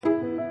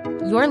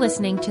You're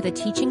listening to the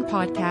teaching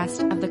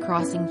podcast of the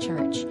Crossing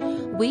Church.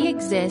 We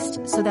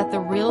exist so that the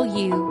real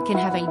you can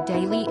have a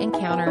daily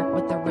encounter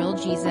with the real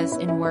Jesus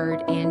in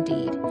word and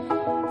deed.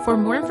 For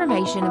more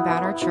information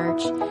about our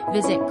church,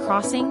 visit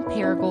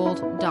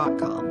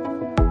crossingparagould.com.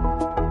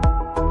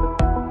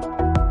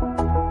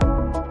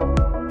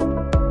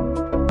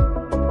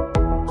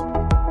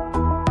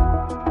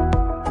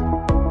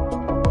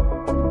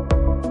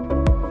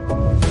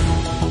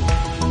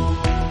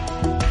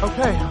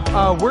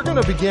 We're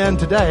going to begin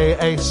today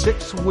a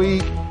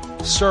 6-week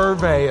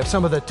survey of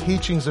some of the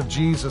teachings of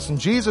Jesus. And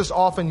Jesus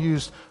often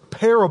used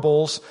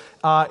parables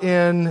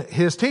in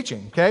his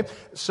teaching, okay?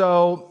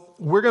 So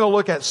we're going to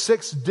look at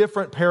 6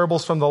 different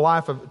parables from the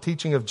life of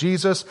teaching of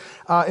Jesus.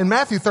 In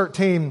Matthew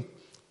 13,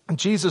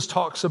 Jesus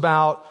talks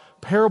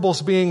about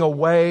parables being a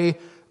way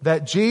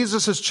that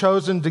Jesus has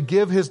chosen to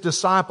give his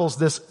disciples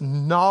this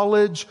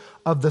knowledge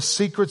of the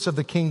secrets of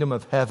the kingdom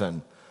of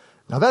heaven.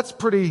 Now that's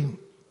pretty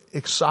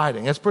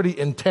exciting. It's pretty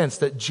intense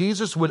that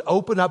Jesus would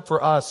open up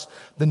for us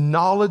the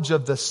knowledge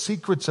of the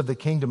secrets of the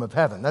kingdom of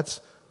heaven. That's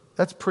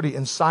pretty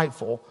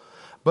insightful.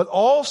 But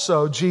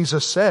also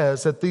Jesus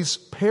says that these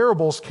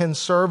parables can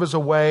serve as a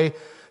way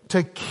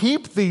to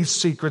keep these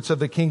secrets of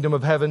the kingdom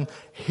of heaven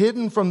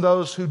hidden from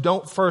those who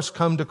don't first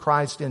come to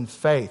Christ in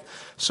faith.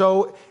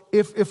 So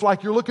if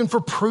like you're looking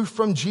for proof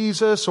from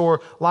Jesus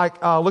or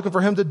like looking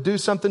for him to do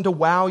something to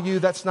wow you,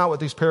 that's not what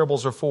these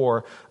parables are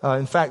for.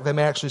 In fact, they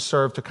may actually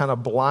serve to kind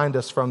of blind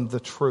us from the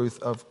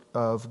truth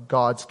of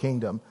God's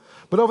kingdom.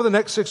 But over the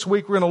next 6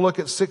 weeks, we're going to look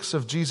at 6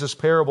 of Jesus'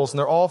 parables, and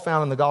they're all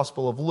found in the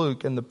Gospel of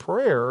Luke. And the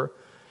prayer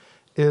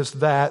is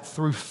that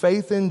through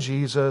faith in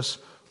Jesus,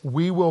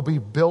 we will be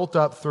built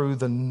up through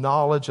the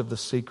knowledge of the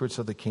secrets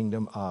of the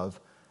kingdom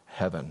of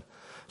heaven.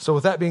 So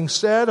with that being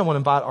said, I want to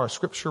invite our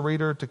scripture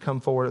reader to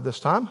come forward at this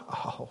time.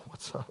 Oh,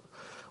 what's up?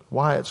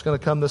 Wyatt's going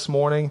to come this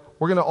morning.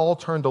 We're going to all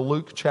turn to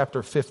Luke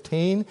chapter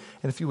 15.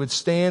 And if you would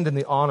stand in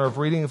the honor of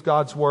reading of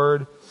God's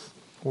word,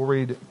 we'll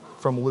read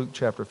from Luke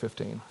chapter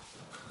 15.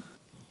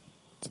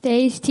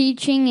 Today's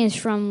teaching is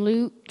from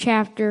Luke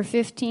chapter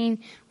 15,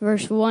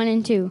 verse 1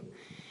 and 2.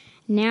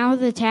 Now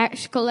the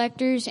tax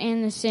collectors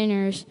and the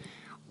sinners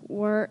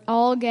were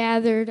all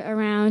gathered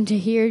around to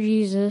hear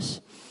Jesus.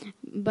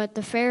 But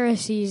the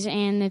Pharisees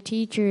and the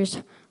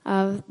teachers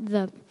of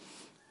the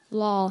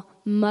law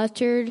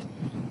muttered,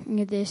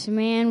 "This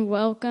man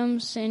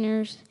welcomes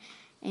sinners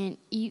and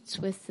eats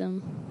with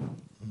them."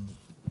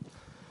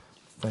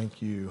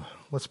 Thank you.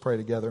 Let's pray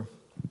together.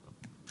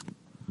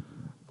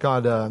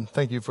 God,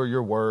 thank you for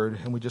your word.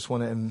 And we just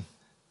want to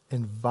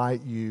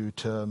invite you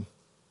to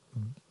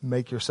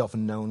make yourself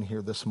known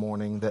here this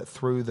morning, that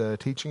through the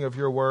teaching of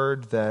your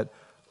word, that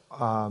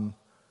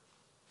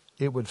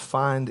it would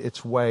find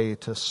its way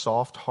to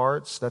soft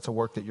hearts. That's a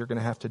work that you're going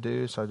to have to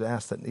do. So I'd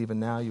ask that even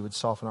now you would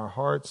soften our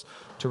hearts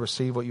to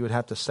receive what you would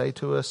have to say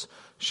to us,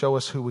 show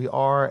us who we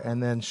are,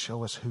 and then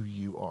show us who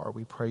you are.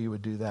 We pray you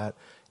would do that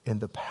in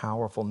the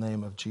powerful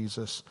name of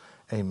Jesus.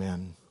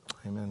 Amen.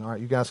 Amen. All right,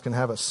 you guys can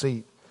have a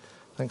seat.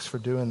 Thanks for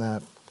doing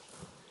that.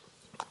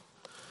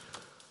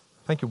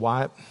 Thank you,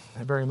 Wyatt,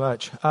 very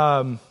much.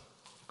 2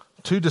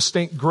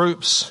 distinct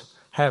groups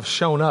have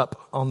shown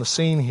up on the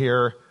scene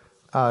here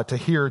to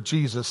hear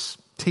Jesus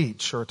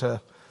teach or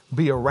to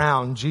be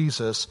around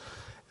Jesus.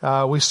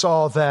 We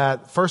saw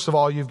that, first of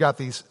all, you've got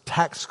these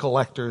tax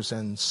collectors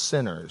and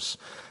sinners.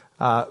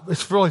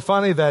 It's really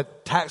funny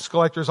that tax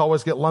collectors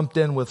always get lumped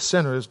in with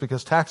sinners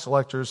because tax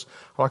collectors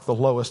are like the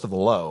lowest of the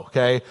low,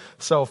 okay?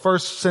 So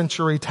first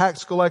century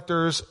tax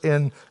collectors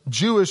in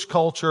Jewish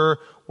culture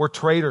were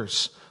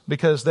traitors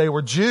because they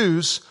were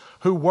Jews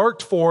who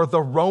worked for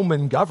the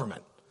Roman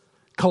government,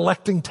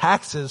 collecting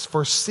taxes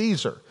for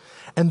Caesar.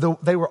 And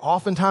they were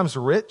oftentimes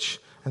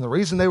rich. And the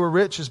reason they were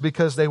rich is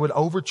because they would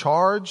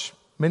overcharge,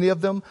 many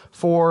of them,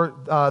 for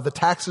the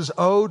taxes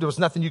owed. There was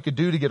nothing you could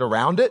do to get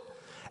around it.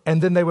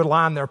 And then they would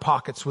line their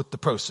pockets with the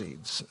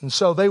proceeds. And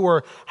so they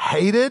were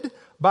hated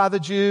by the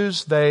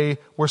Jews. They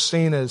were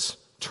seen as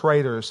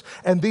traitors.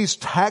 And these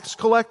tax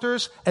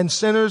collectors and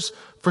sinners,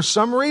 for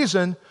some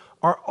reason,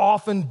 are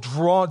often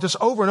drawn, just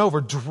over and over,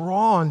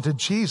 drawn to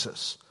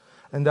Jesus.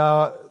 And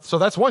so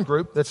that's one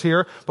group that's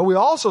here. But we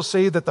also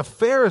see that the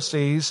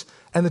Pharisees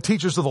and the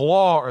teachers of the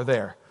law are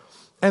there.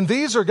 And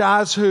these are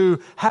guys who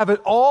have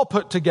it all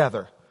put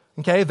together.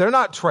 Okay, they're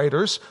not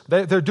traitors.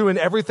 They're doing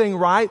everything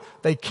right.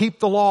 They keep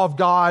the law of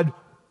God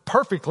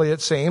perfectly,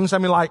 it seems. I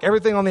mean, like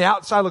everything on the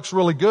outside looks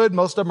really good.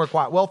 Most of them are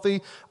quite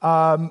wealthy.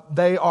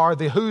 They are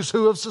the who's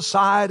who of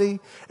society.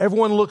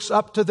 Everyone looks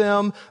up to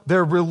them.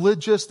 They're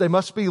religious. They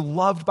must be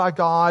loved by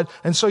God.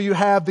 And so you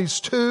have these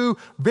 2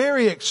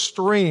 very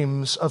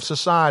extremes of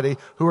society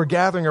who are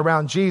gathering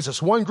around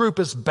Jesus. One group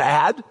is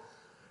bad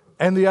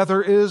and the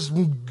other is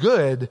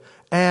good.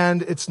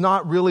 And it's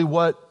not really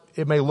what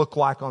it may look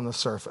like on the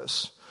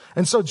surface.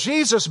 And so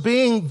Jesus,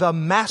 being the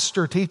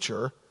master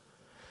teacher,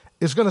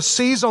 is going to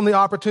seize on the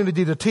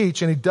opportunity to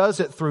teach, and he does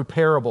it through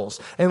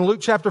parables. In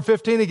Luke chapter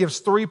 15, he gives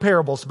 3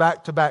 parables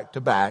back to back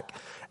to back.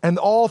 And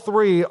all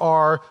 3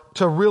 are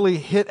to really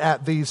hit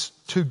at these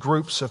 2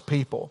 groups of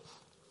people.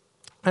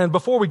 And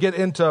before we get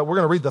into, we're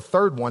going to read the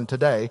third one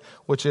today,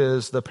 which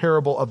is the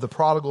parable of the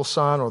prodigal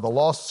son or the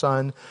lost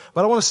son.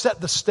 But I want to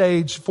set the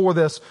stage for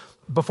this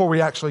before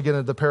we actually get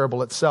into the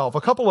parable itself.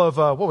 A couple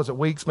of,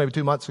 weeks, maybe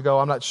 2 months ago,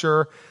 I'm not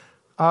sure.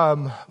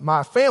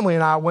 My family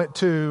and I went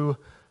to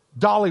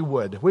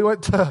Dollywood. We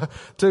went to I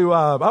don't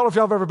know if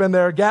y'all have ever been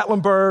there,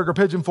 Gatlinburg or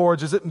Pigeon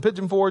Forge. Is it in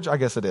Pigeon Forge? I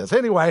guess it is.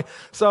 Anyway,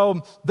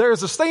 so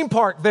there's a theme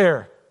park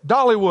there,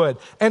 Dollywood.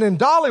 And in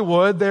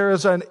Dollywood, there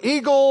is an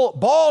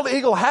bald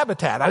eagle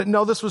habitat. I didn't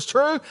know this was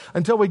true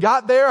until we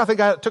got there. I think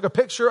I took a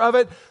picture of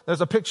it.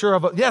 There's a picture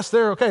of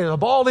a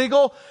bald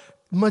eagle,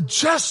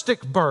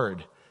 majestic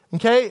bird.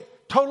 Okay.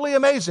 Totally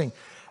amazing.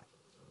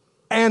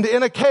 And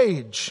in a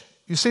cage.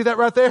 You see that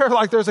right there?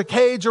 Like there's a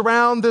cage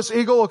around this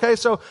eagle. Okay.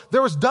 So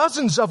there was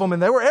dozens of them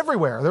and they were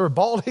everywhere. There were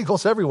bald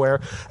eagles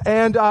everywhere.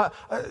 And,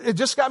 it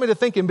just got me to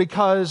thinking,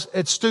 because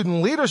at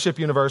Student Leadership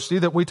University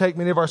that we take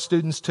many of our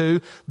students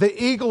to,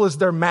 the eagle is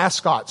their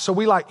mascot. So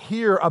we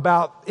hear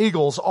about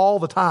eagles all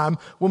the time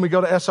when we go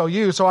to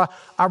SOU. So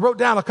I wrote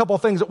down a couple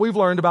of things that we've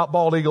learned about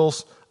bald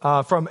eagles,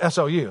 from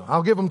SOU.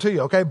 I'll give them to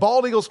you. Okay.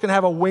 Bald eagles can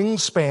have a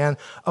wingspan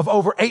of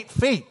over 8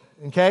 feet.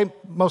 Okay,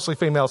 mostly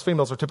females.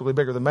 Females are typically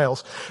bigger than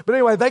males. But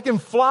anyway, they can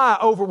fly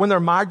when they're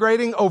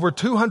migrating, over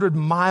 200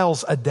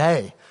 miles a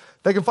day.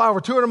 They can fly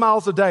over 200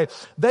 miles a day.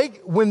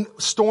 When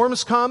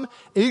storms come,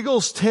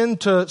 eagles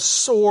tend to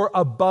soar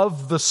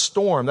above the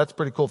storm. That's a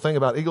pretty cool thing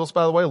about eagles,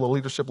 by the way, a little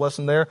leadership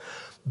lesson there.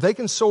 They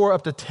can soar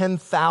up to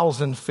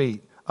 10,000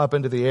 feet up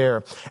into the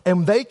air.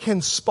 And they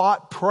can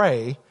spot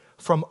prey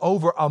from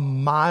over a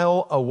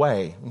mile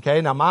away. Okay.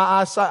 Now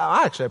my eyesight,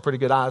 I actually have pretty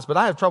good eyes, but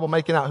I have trouble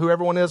making out who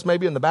everyone is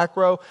maybe in the back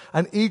row.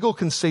 An eagle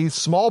can see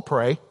small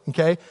prey.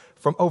 Okay.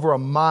 From over a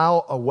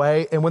mile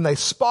away. And when they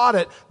spot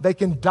it, they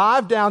can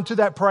dive down to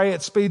that prey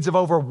at speeds of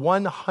over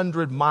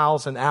 100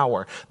 miles an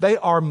hour. They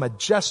are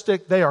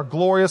majestic. They are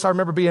glorious. I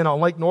remember being on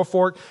Lake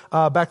Norfolk,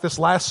 back this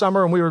last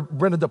summer, and we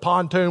rented the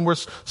pontoon. We're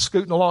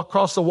scooting along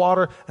across the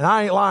water, and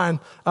I ain't lying.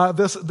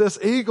 This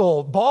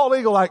eagle, bald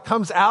eagle,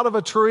 comes out of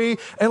a tree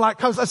and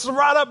it's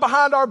right up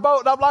behind our boat.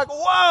 And I'm like,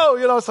 whoa,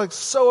 it's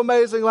so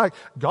amazing.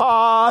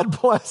 God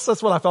bless.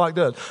 That's what I felt like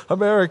doing.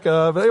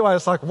 America. But anyway,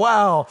 it's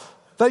wow.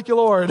 Thank you,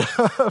 Lord,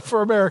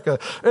 for America.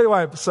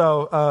 Anyway,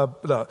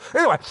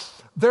 Anyway,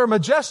 they're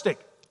majestic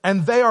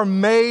and they are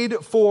made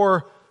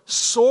for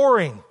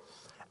soaring.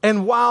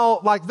 And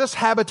while this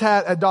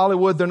habitat at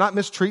Dollywood, they're not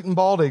mistreating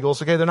bald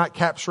eagles. Okay. They're not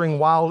capturing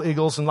wild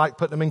eagles and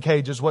putting them in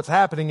cages. What's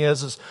happening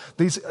is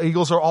these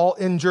eagles are all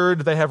injured.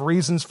 They have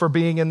reasons for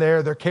being in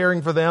there. They're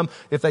caring for them.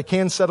 If they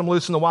can set them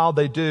loose in the wild,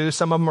 they do.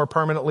 Some of them are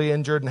permanently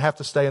injured and have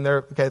to stay in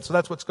there. Okay. So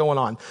that's what's going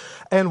on.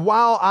 And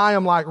while I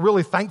am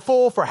really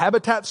thankful for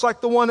habitats like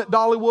the one at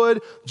Dollywood,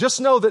 just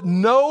know that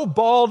no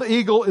bald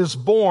eagle is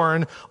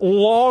born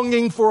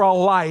longing for a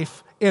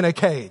life in a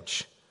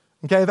cage.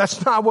 Okay,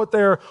 that's not what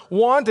they're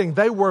wanting.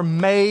 They were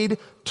made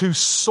to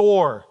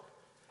soar.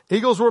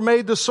 Eagles were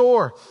made to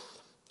soar.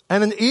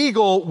 And an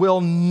eagle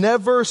will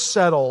never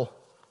settle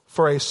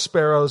for a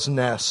sparrow's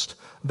nest.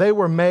 They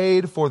were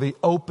made for the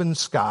open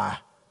sky.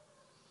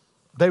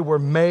 They were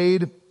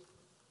made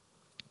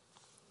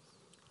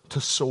to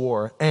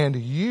soar. And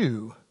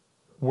you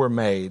were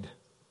made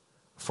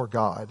for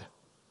God.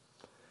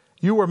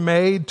 You were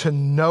made to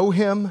know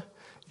Him.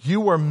 You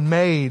were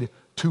made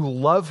to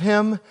love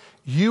Him.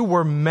 You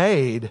were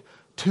made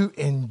to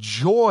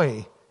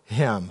enjoy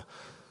Him.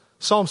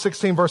 Psalm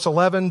 16 verse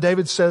 11,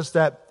 David says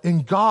that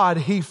in God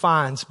He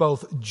finds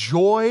both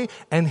joy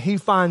and He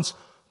finds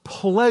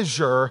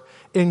pleasure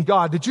in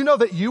God. Did you know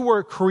that you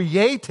were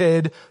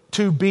created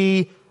to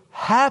be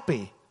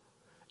happy?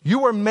 You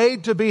were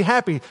made to be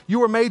happy.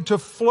 You were made to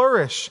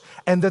flourish,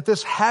 and that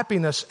this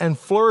happiness and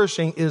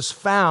flourishing is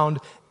found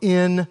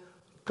in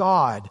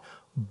God.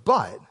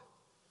 But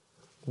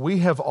we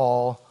have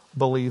all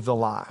believed the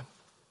lie.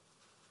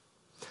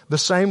 The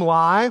same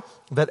lie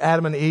that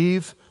Adam and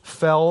Eve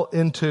fell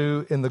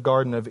into in the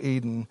Garden of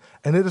Eden.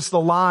 And it is the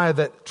lie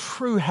that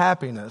true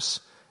happiness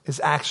is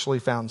actually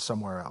found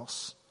somewhere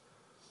else.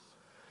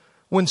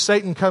 When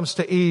Satan comes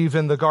to Eve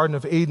in the Garden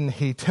of Eden,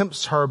 he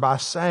tempts her by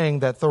saying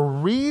that the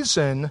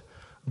reason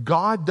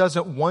God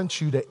doesn't want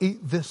you to eat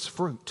this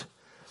fruit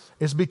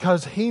is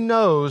because He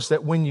knows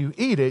that when you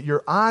eat it,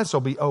 your eyes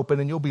will be open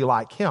and you'll be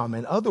like Him.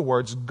 In other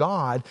words,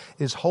 God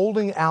is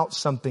holding out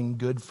something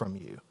good from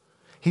you.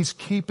 He's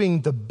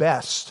keeping the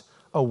best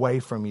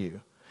away from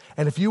you.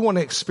 And if you want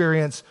to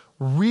experience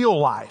real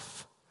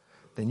life,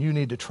 then you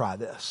need to try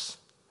this.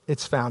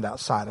 It's found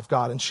outside of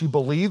God. And she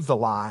believed the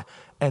lie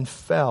and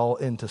fell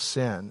into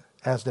sin,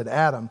 as did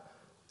Adam,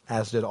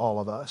 as did all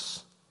of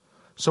us.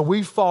 So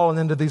we've fallen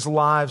into these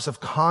lives of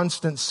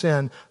constant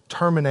sin,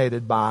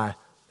 terminated by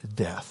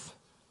death.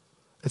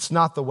 It's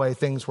not the way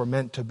things were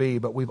meant to be,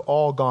 but we've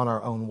all gone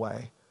our own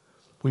way.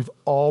 We've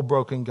all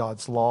broken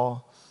God's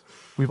law.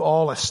 We've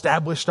all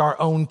established our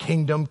own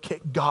kingdom,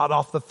 kicked God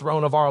off the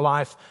throne of our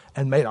life,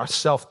 and made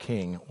ourselves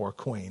king or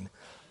queen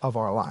of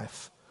our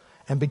life.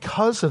 And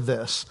because of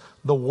this,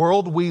 the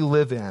world we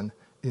live in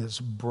is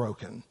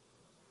broken.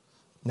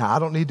 Now, I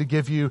don't need to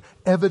give you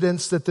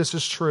evidence that this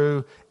is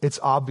true. It's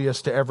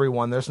obvious to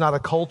everyone. There's not a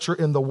culture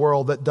in the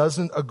world that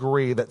doesn't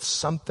agree that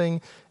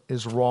something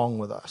is wrong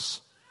with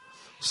us.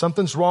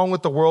 Something's wrong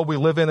with the world we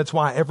live in. It's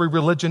why every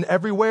religion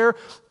everywhere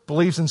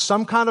believes in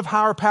some kind of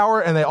higher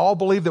power, and they all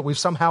believe that we've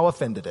somehow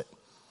offended it.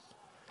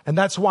 And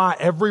that's why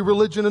every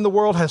religion in the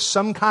world has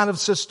some kind of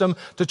system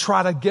to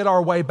try to get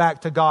our way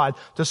back to God,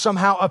 to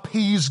somehow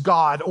appease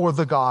God or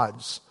the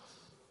gods.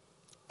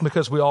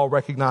 Because we all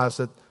recognize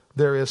that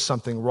there is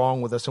something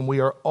wrong with us, and we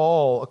are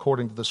all,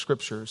 according to the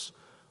scriptures,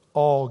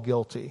 all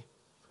guilty.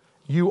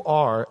 You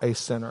are a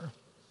sinner.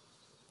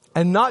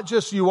 And not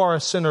just you are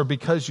a sinner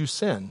because you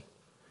sin.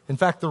 In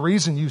fact, the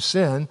reason you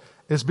sin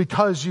is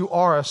because you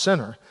are a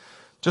sinner.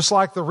 Just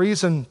like the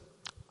reason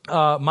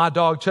my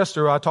dog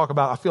Chester, I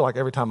feel like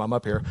every time I'm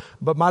up here,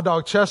 but my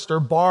dog Chester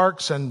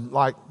barks and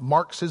like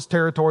marks his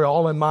territory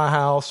all in my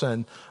house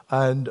and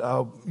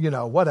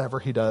whatever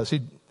he does.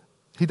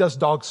 He does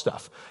dog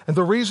stuff. And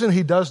the reason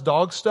he does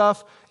dog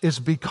stuff is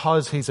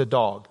because he's a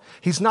dog.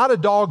 He's not a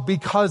dog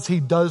because he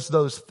does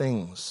those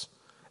things.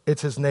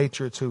 It's his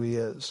nature. It's who he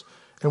is.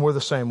 And we're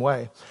the same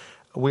way.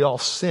 We all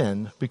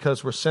sin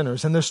because we're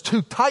sinners. And there's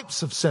two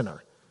types of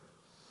sinner.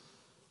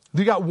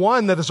 You got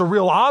one that is a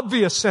real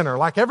obvious sinner.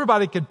 Like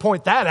everybody could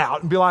point that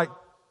out and be like,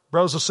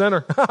 bro's a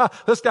sinner.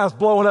 This guy's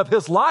blowing up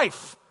his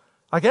life.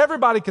 Like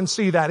everybody can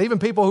see that. Even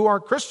people who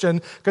aren't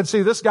Christian can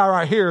see this guy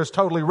right here is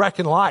totally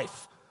wrecking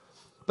life.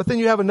 But then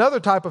you have another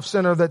type of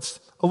sinner that's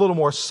a little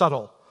more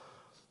subtle.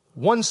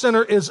 One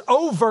sinner is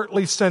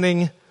overtly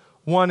sinning.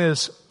 One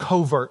is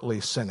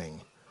covertly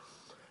sinning.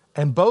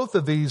 And both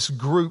of these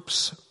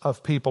groups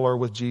of people are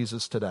with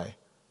Jesus today.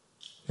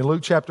 In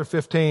Luke chapter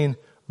 15,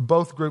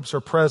 both groups are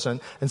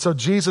present. And so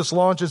Jesus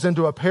launches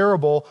into a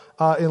parable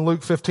in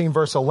Luke 15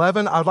 verse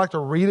 11. I'd like to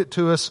read it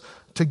to us,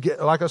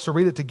 like us to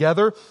read it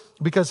together,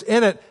 because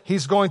in it,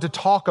 he's going to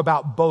talk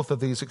about both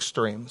of these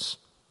extremes.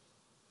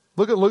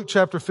 Look at Luke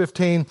chapter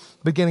 15,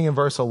 beginning in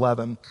verse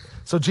 11.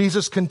 So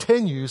Jesus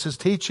continues his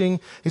teaching.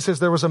 He says,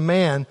 there was a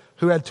man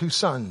who had two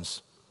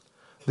sons.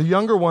 The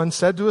younger one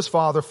said to his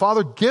father,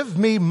 Father, give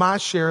me my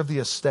share of the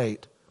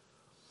estate.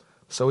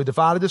 So he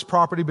divided his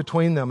property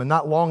between them. And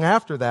not long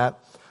after that,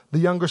 the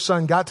younger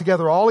son got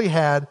together all he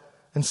had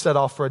and set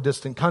off for a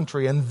distant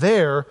country, and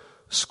there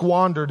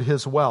squandered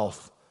his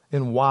wealth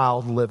in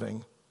wild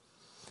living.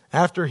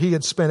 After he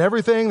had spent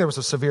everything, there was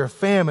a severe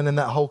famine in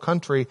that whole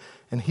country,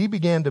 and he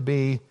began to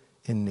be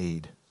in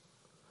need.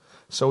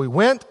 So he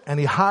went and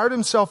he hired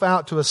himself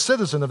out to a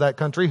citizen of that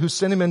country who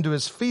sent him into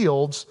his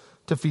fields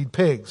to feed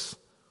pigs.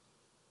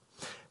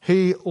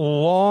 He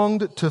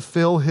longed to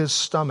fill his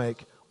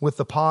stomach with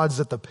the pods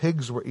that the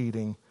pigs were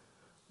eating,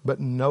 but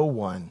no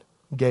one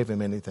gave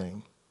him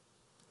anything.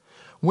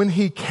 When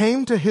he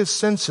came to his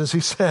senses,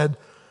 he said,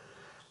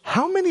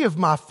 how many of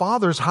my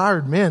father's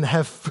hired men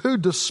have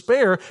food to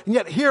spare, and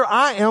yet here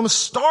I am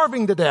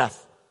starving to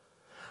death?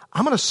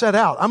 I'm going to set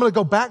out. I'm going to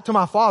go back to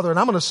my father, and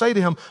I'm going to say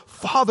to him,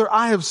 Father,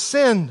 I have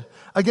sinned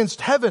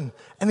against heaven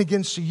and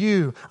against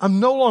you. I'm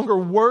no longer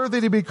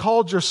worthy to be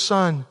called your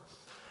son.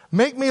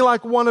 Make me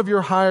like one of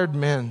your hired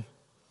men.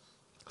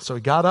 So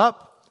he got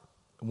up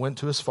and went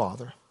to his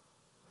father.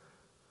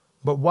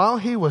 But while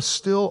he was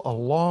still a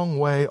long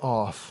way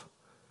off,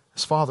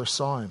 his father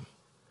saw him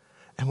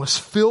and was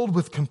filled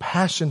with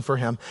compassion for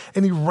him.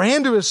 And he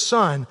ran to his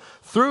son,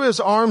 threw his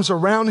arms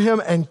around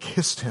him, and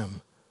kissed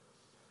him.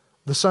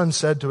 The son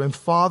said to him,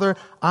 Father,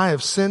 I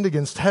have sinned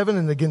against heaven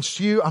and against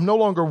you. I'm no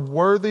longer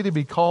worthy to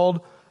be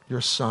called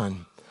your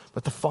son.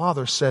 But the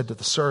father said to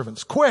the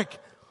servants, quick,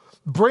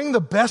 bring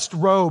the best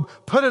robe,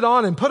 put it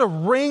on, and put a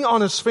ring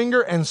on his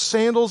finger and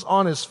sandals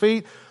on his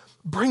feet.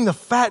 Bring the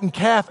fattened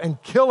calf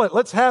and kill it.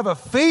 Let's have a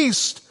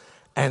feast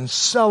and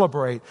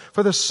celebrate.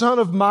 For the son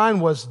of mine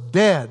was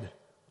dead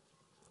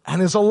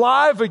and is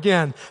alive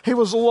again. He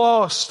was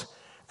lost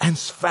and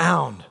is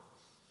found.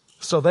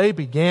 So they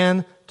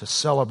began to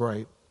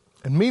celebrate.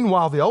 And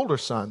meanwhile, the older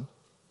son,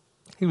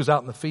 he was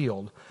out in the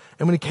field.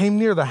 And when he came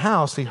near the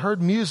house, he heard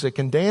music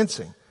and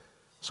dancing.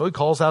 So he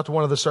calls out to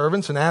one of the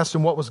servants and asked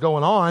him what was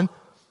going on.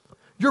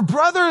 Your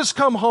brother has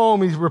come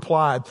home, he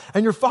replied,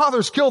 and your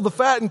father's killed the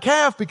fattened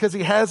calf because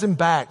he has him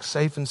back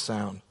safe and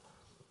sound.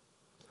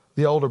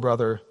 The older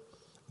brother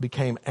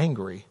became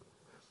angry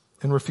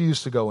and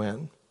refused to go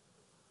in.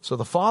 So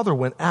the father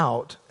went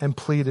out and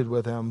pleaded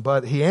with him,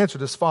 but he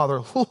answered his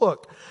father,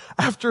 look,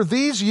 after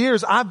these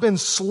years I've been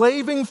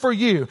slaving for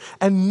you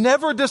and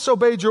never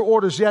disobeyed your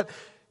orders, yet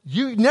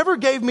you never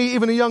gave me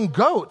even a young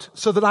goat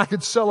so that I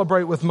could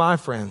celebrate with my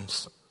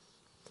friends.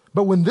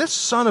 But when this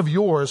son of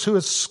yours who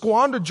has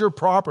squandered your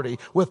property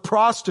with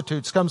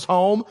prostitutes comes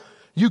home,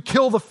 you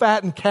kill the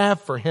fattened calf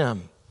for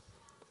him.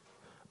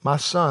 My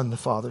son, the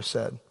father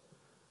said,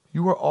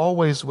 you are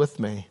always with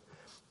me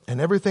and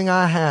everything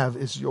I have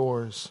is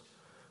yours.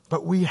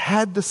 But we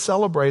had to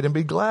celebrate and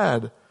be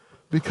glad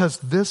because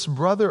this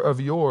brother of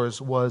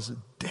yours was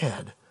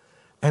dead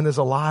and is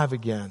alive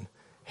again.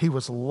 He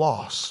was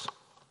lost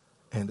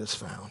and is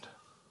found.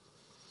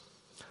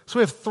 So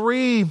we have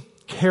three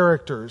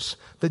characters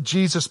that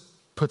Jesus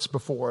puts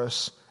before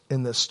us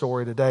in this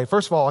story today.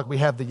 First of all, we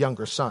have the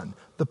younger son,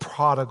 the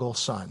prodigal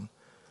son,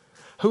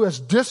 who has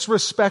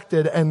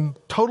disrespected and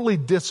totally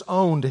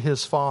disowned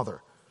his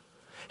father.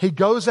 He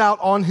goes out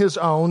on his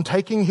own,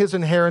 taking his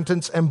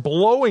inheritance and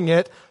blowing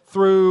it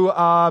through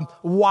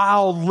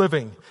wild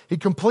living. He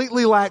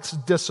completely lacks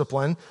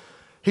discipline.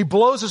 He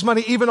blows his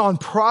money even on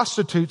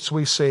prostitutes,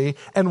 we see,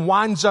 and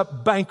winds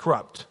up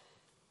bankrupt.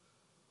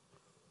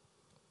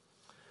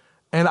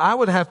 And I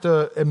would have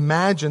to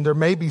imagine there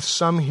may be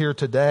some here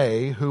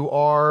today who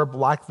are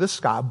like this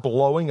guy,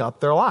 blowing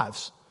up their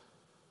lives.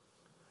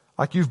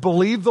 Like you've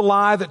believed the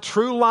lie that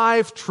true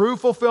life, true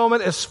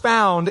fulfillment is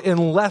found in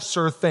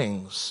lesser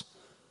things.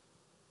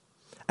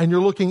 And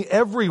you're looking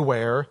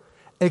everywhere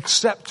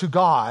except to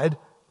God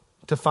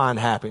to find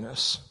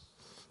happiness.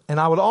 And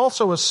I would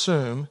also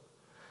assume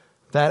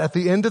that at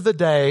the end of the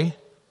day,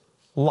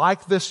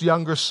 like this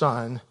younger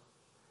son,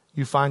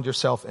 you find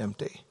yourself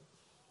empty.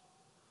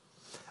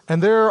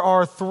 And there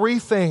are three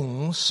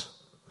things,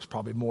 there's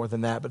probably more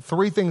than that, but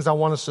three things I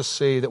want us to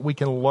see that we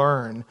can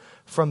learn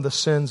from the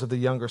sins of the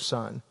younger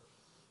son.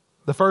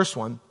 The first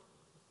one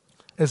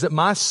is that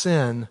my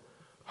sin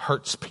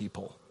hurts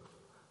people.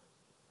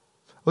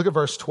 Look at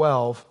verse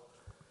 12.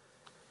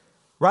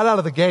 Right out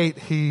of the gate,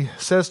 he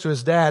says to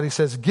his dad, he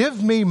says,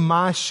 "Give me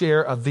my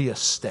share of the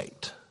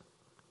estate."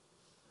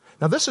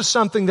 Now, this is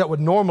something that would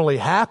normally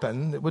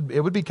happen. It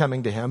would be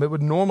coming to him. It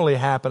would normally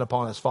happen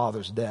upon his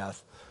father's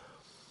death.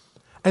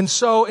 And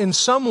so, in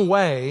some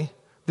way,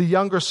 the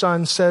younger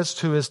son says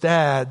to his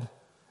dad,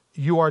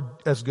 "You are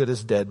as good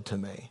as dead to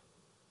me."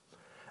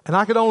 And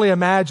I could only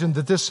imagine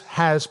that this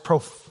has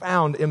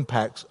profound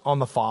impacts on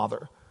the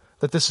father,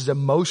 that this is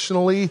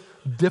emotionally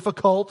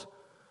difficult,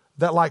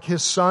 that like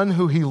his son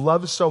who he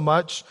loves so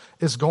much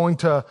is going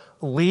to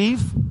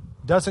leave,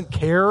 doesn't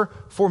care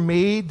for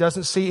me,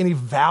 doesn't see any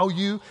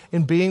value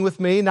in being with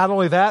me. Not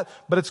only that,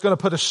 but it's going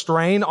to put a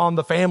strain on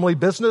the family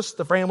business,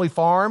 the family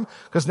farm,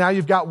 because now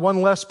you've got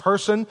one less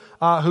person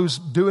who's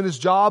doing his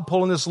job,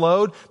 pulling this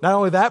load. Not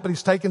only that, but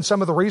he's taking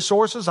some of the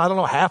resources. I don't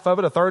know, half of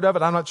it, a third of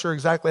it. I'm not sure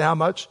exactly how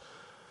much.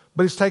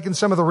 But he's taken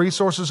some of the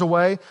resources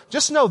away.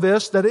 Just know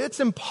this, that it's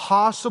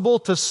impossible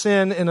to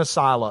sin in a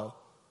silo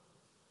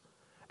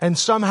and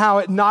somehow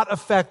it not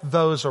affect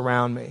those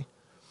around me.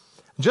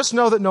 Just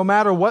know that no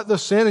matter what the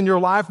sin in your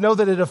life, know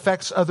that it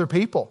affects other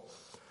people.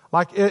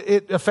 Like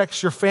it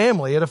affects your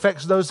family. It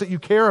affects those that you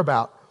care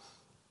about.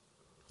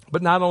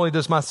 But not only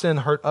does my sin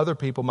hurt other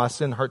people, my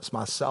sin hurts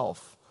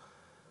myself.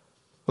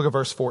 Look at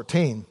verse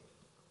 14.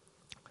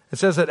 It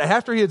says that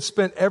after he had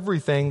spent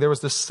everything, there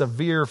was this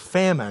severe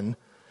famine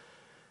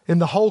in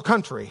the whole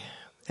country,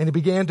 and he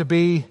began to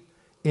be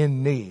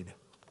in need.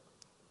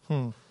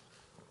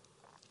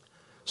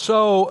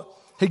 So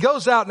he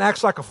goes out and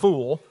acts like a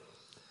fool.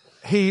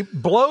 He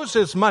blows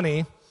his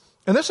money,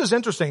 and this is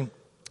interesting.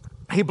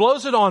 He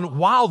blows it on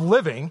wild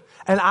living,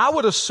 and I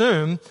would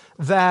assume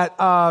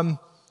that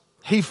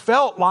he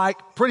felt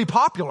like pretty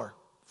popular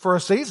for a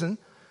season.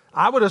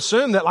 I would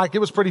assume that like it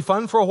was pretty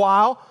fun for a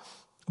while,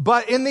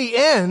 but in the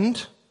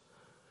end,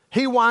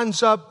 he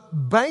winds up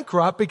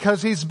bankrupt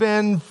because he's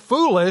been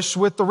foolish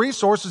with the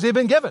resources he'd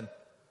been given.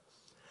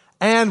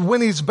 And when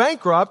he's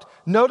bankrupt,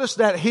 notice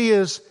that he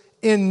is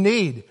in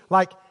need.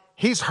 Like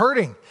he's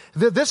hurting.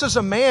 This is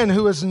a man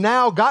who has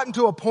now gotten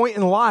to a point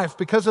in life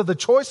because of the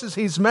choices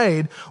he's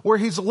made where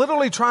he's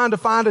literally trying to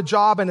find a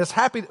job and is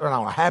happy, or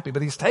not happy,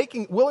 but he's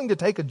willing to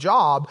take a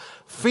job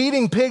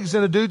feeding pigs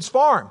in a dude's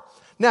farm.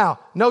 Now,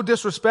 no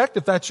disrespect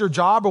if that's your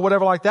job or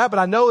whatever like that, but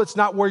I know it's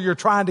not where you're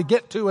trying to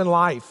get to in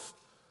life.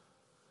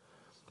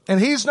 And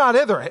he's not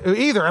either.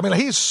 I mean,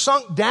 he's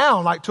sunk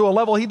down like to a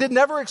level he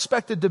never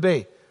expected to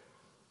be.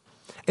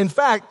 In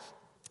fact,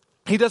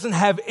 he doesn't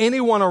have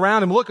anyone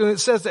around him. Look, and it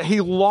says that he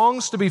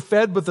longs to be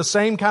fed with the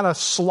same kind of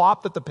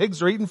slop that the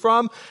pigs are eating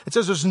from. It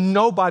says there's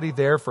nobody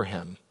there for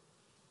him.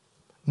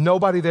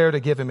 Nobody there to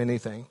give him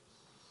anything.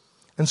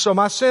 And so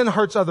my sin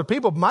hurts other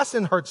people, but my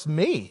sin hurts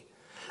me.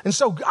 And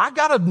so I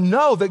got to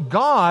know that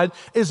God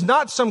is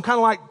not some kind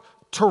of like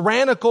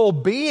tyrannical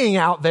being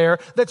out there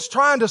that's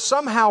trying to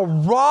somehow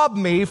rob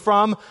me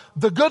from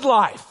the good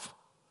life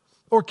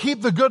or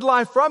keep the good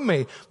life from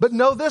me. But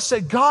know this,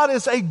 that God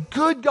is a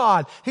good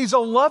God. He's a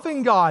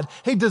loving God.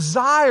 He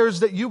desires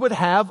that you would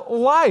have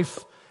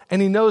life.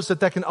 And he knows that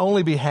that can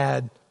only be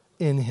had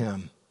in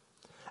him.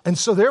 And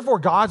so therefore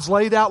God's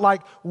laid out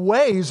like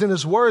ways in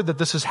his word that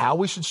this is how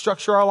we should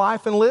structure our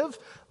life and live.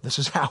 This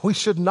is how we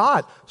should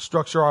not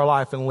structure our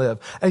life and live.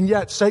 And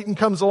yet Satan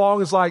comes along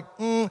and is like,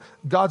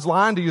 God's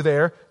lying to you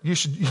there. You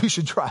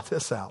should try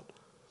this out.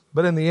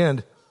 But in the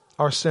end,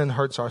 our sin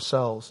hurts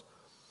ourselves.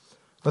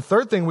 The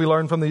third thing we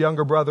learn from the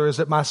younger brother is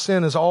that my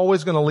sin is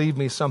always going to leave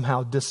me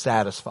somehow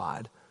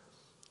dissatisfied.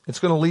 It's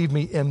going to leave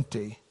me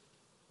empty.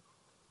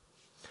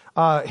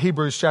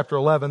 Hebrews chapter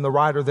 11, the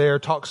writer there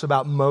talks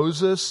about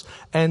Moses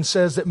and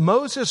says that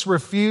Moses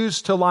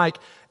refused to like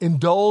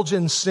indulge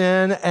in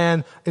sin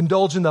and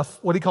indulge in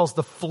what he calls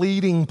the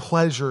fleeting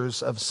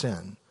pleasures of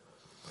sin.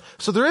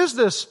 So there is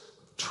this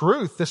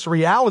truth, this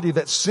reality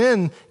that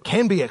sin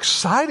can be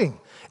exciting.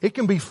 It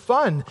can be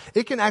fun.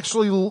 It can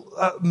actually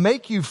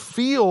make you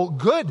feel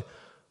good,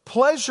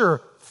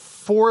 pleasure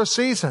for a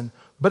season.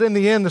 But in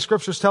the end, the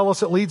scriptures tell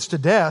us it leads to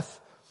death.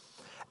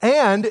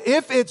 And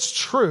if it's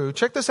true,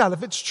 check this out,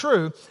 if it's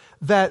true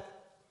that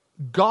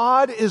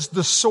God is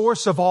the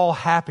source of all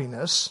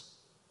happiness,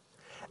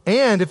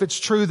 and if it's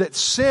true that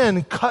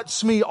sin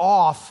cuts me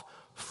off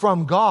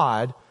from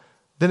God,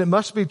 then it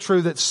must be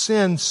true that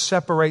sin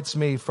separates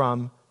me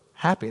from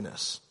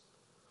happiness.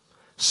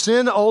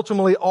 Sin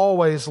ultimately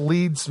always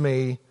leads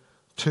me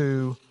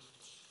to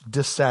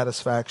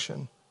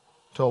dissatisfaction,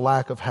 to a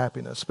lack of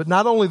happiness. But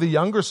not only the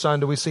younger son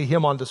do we see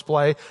him on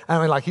display, I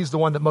mean, like he's the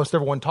one that most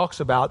everyone talks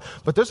about,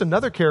 but there's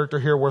another character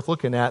here worth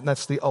looking at, and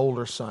that's the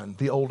older son,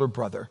 the older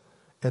brother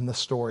in the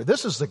story.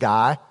 This is the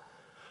guy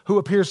who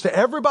appears to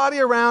everybody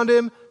around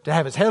him to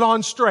have his head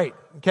on straight,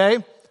 okay?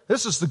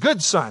 This is the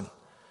good son.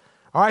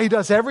 All right, he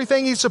does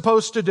everything he's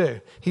supposed to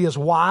do. He is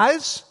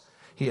wise.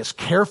 He is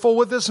careful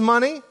with his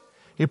money.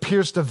 He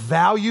appears to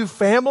value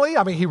family.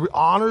 I mean, he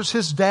honors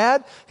his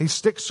dad. He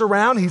sticks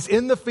around. He's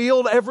in the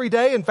field every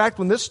day. In fact,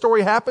 when this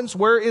story happens,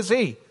 where is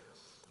he?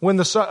 When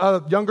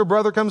the younger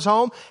brother comes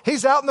home,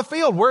 he's out in the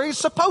field where he's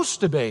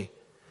supposed to be.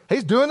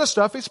 He's doing the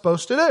stuff he's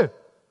supposed to do.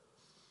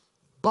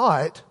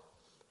 But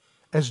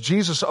as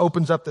Jesus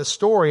opens up this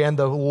story and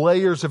the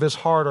layers of his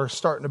heart are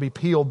starting to be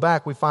peeled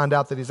back, we find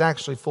out that he's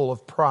actually full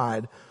of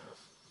pride.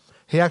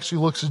 He actually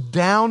looks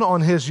down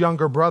on his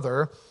younger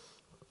brother.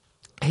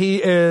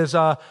 He is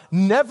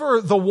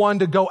never the one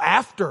to go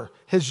after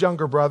his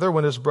younger brother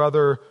when his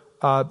brother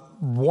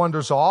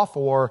wanders off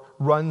or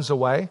runs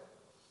away.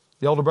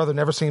 The older brother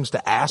never seems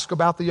to ask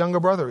about the younger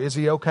brother. Is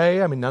he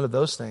okay? I mean, none of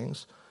those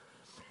things.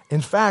 In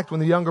fact,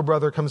 when the younger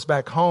brother comes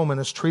back home and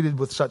is treated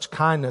with such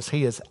kindness,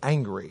 he is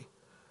angry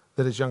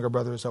that his younger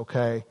brother is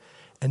okay.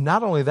 And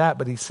not only that,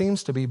 but he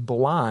seems to be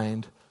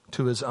blind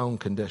to his own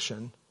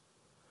condition.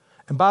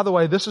 And by the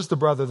way, this is the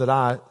brother that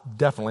I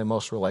definitely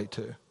most relate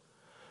to.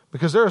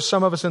 Because there are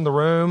some of us in the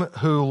room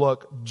who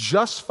look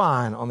just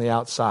fine on the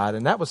outside.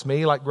 And that was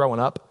me, like growing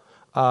up.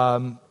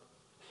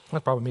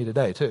 That's probably me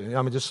today too.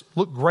 I mean, just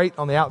look great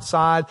on the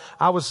outside.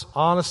 I was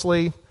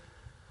honestly,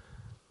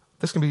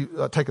 this can be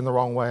taken the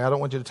wrong way. I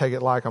don't want you to take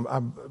it like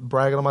I'm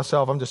bragging on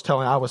myself. I'm just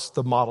telling you I was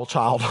the model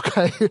child,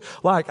 okay?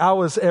 Like I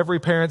was every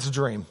parent's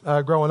dream.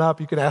 Growing up,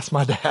 you can ask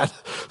my dad.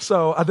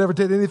 So I never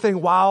did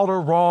anything wild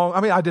or wrong.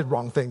 I mean, I did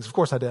wrong things. Of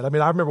course I did. I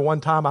mean, I remember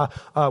one time I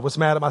was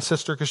mad at my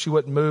sister because she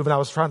wouldn't move and I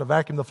was trying to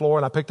vacuum the floor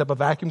and I picked up a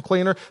vacuum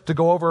cleaner to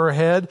go over her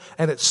head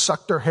and it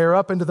sucked her hair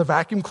up into the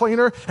vacuum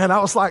cleaner. And I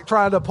was like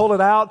trying to pull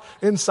it out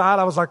inside.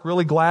 I was like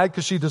really glad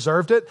because she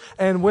deserved it.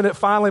 And when it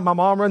finally, my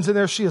mom runs in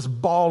there, she is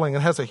bawling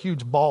and has a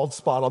huge bald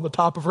spot on the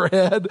top of her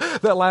head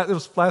that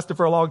lasted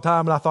for a long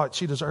time, and I thought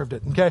she deserved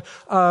it. Okay,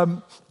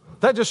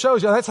 that just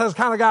shows you that's the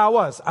kind of guy I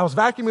was. I was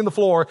vacuuming the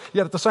floor,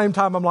 yet at the same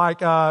time I'm like,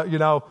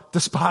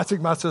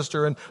 despising my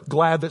sister and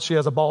glad that she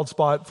has a bald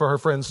spot for her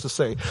friends to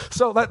see.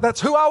 So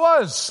that's who I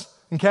was.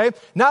 Okay,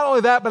 not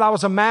only that, but I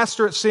was a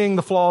master at seeing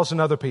the flaws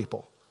in other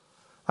people.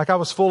 Like I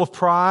was full of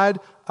pride,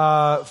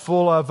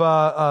 full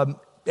of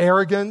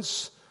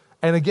arrogance,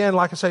 and again,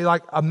 like I say,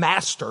 like a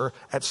master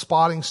at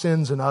spotting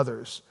sins in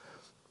others.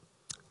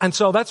 And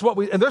so that's what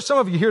and there's some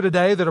of you here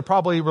today that are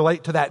probably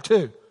relate to that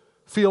too.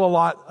 Feel a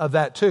lot of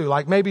that too.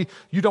 Like maybe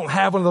you don't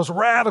have one of those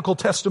radical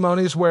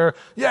testimonies where,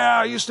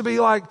 yeah, I used to be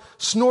like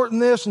snorting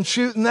this and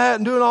shooting that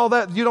and doing all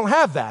that. You don't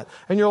have that.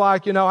 And you're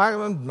like,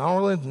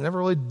 never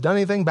really done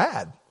anything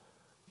bad,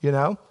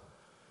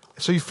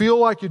 So you feel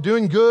like you're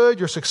doing good,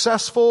 you're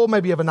successful,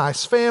 maybe you have a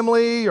nice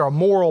family, you're a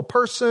moral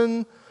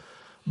person.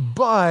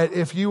 But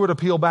if you were to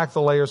peel back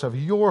the layers of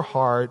your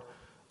heart,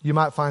 you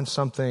might find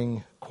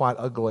something quite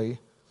ugly.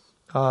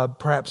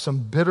 Perhaps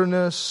some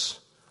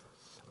bitterness,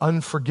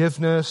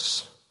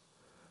 unforgiveness,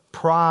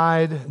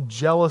 pride,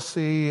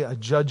 jealousy, a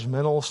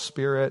judgmental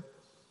spirit,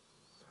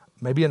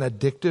 maybe an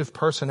addictive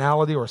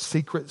personality or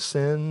secret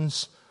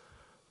sins,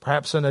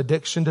 perhaps an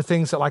addiction to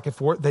things that like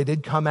if they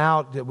did come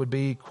out, it would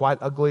be quite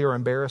ugly or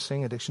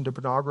embarrassing, addiction to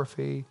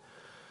pornography,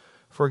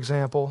 for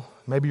example.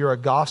 Maybe you're a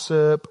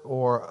gossip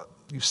or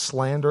you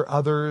slander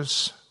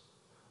others,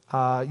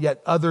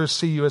 yet others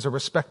see you as a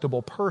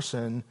respectable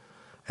person.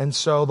 And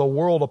so the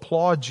world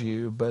applauds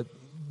you, but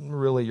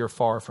really you're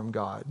far from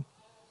God.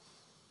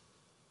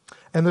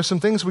 And there's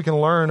some things we can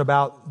learn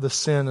about the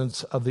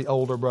sins of the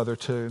older brother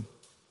too.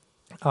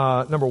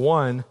 Number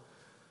one,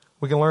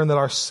 we can learn that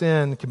our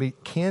sin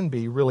can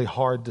be really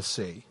hard to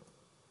see.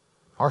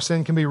 Our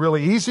sin can be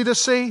really easy to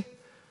see.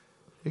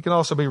 It can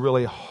also be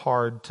really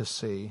hard to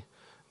see.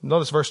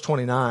 Notice verse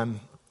 29,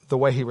 the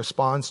way he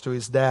responds to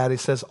his dad. He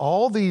says,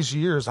 all these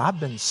years I've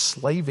been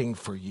slaving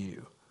for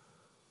you.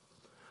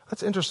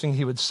 That's interesting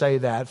he would say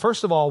that.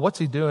 First of all, what's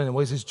he doing? In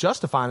ways he's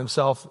justifying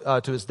himself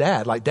to his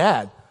dad. Like,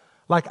 Dad,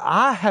 like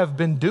I have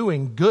been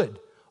doing good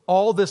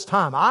all this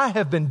time. I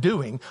have been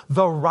doing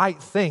the right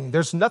thing.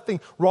 There's nothing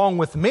wrong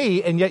with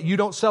me, and yet you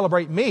don't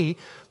celebrate me.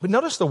 But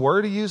notice the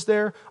word he used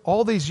there.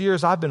 All these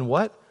years I've been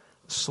what?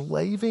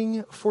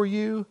 Slaving for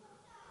you.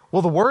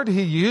 Well, the word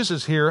he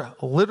uses here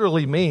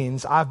literally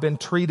means I've been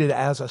treated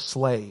as a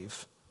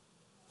slave.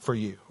 for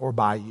you or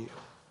by you.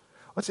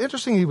 It's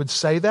interesting he would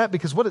say that,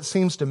 because what it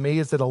seems to me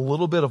is that a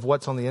little bit of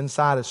what's on the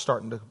inside is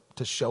starting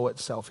to show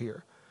itself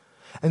here.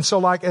 And so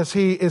like as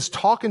he is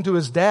talking to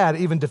his dad,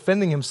 even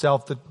defending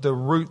himself,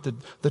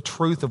 the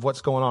truth of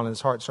what's going on in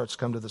his heart starts to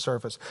come to the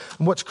surface.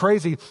 And what's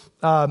crazy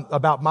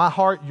about my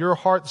heart, your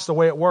heart, it's the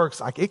way it works.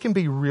 Like it can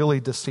be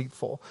really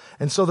deceitful.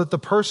 And so that the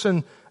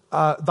person,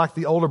 like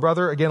the older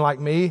brother, again,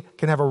 like me,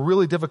 can have a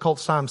really difficult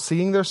time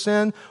seeing their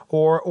sin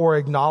or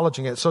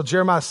acknowledging it. So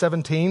Jeremiah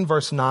 17,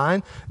 verse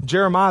 9,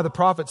 Jeremiah the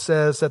prophet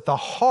says that the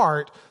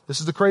heart, this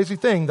is the crazy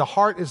thing, the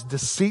heart is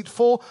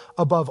deceitful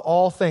above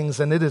all things,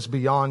 and it is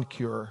beyond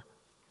cure.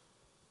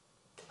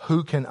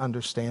 Who can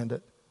understand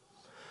it?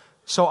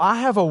 So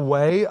I have a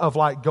way of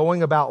like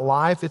going about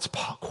life. It's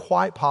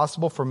quite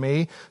possible for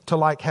me to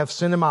like have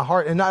sin in my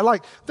heart. And I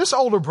like this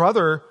older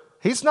brother,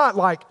 he's not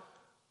like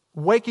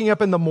waking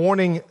up in the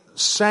morning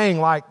saying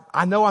like,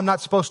 I know I'm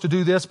not supposed to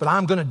do this, but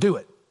I'm going to do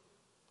it.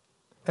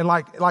 And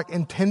like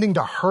intending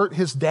to hurt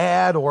his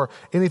dad or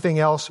anything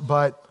else.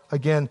 But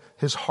again,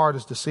 his heart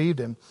has deceived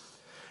him.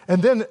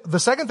 And then the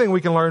second thing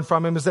we can learn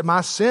from him is that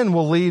my sin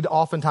will lead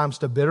oftentimes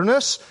to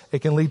bitterness. It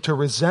can lead to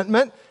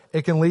resentment.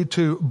 It can lead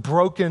to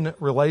broken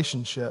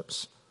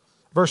relationships.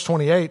 Verse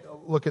 28,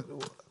 look at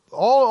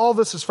all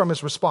this is from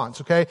his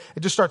response, okay?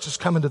 It just starts just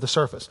coming to the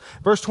surface.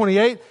 Verse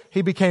 28,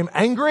 he became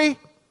angry.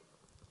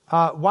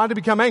 Why did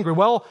he become angry?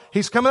 Well,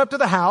 he's coming up to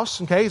the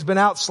house, okay? He's been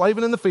out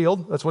slaving in the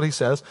field. That's what he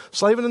says.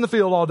 Slaving in the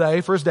field all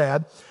day for his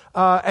dad.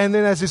 And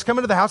then as he's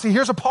coming to the house, he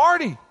hears a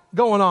party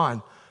going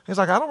on. He's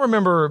like, I don't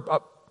remember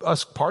a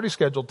party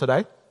scheduled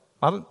today.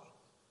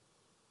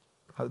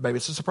 Maybe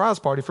it's a surprise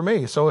party for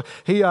me. So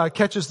he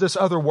catches this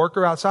other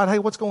worker outside. Hey,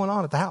 what's going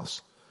on at the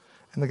house?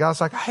 And the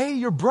guy's like, hey,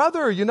 your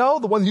brother,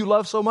 the one you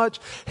love so much,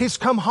 he's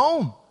come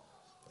home.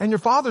 And your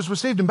father's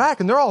received him back.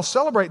 And they're all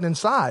celebrating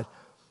inside.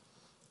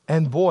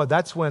 And boy,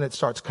 that's when it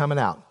starts coming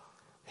out.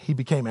 He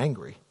became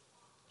angry.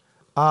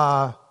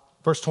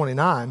 Verse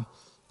 29,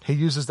 he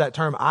uses that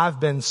term, I've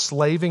been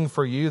slaving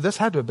for you. This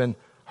had to have been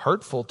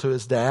hurtful to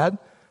his dad.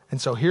 And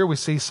so here we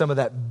see some of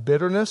that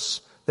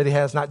bitterness that he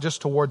has, not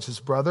just towards his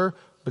brother,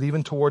 but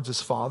even towards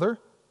his father.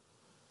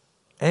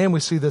 And we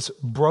see this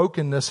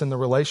brokenness in the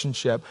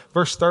relationship.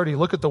 Verse 30,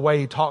 look at the way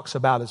he talks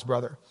about his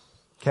brother.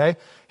 Okay?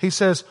 He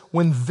says,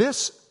 when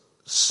this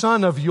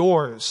son of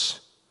yours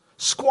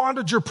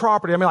squandered your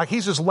property, like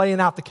he's just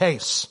laying out the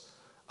case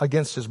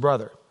against his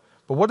brother.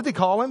 But what did he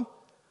call him?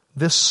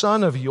 This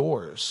son of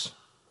yours.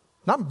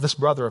 Not this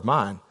brother of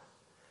mine.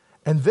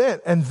 And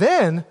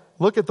then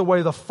look at the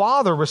way the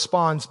father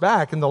responds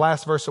back in the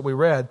last verse that we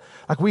read.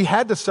 Like we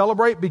had to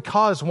celebrate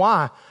because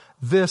why?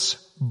 This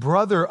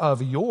brother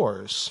of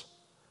yours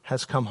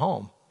has come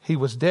home. He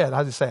was dead. How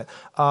did he say it?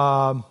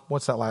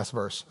 What's that last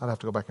verse? I'd have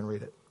to go back and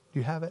read it. Do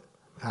you have it?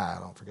 I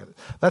don't forget it.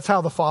 That's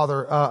how the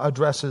father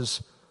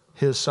addresses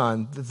his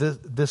son,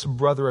 this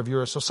brother of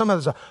yours. So somehow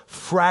there's a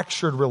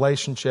fractured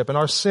relationship, and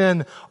our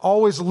sin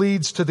always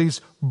leads to these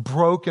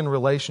broken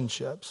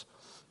relationships.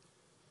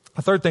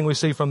 A third thing we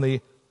see from the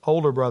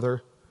older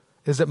brother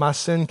is that my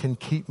sin can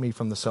keep me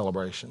from the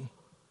celebration.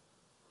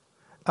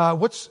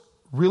 What's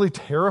really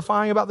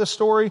terrifying about this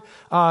story,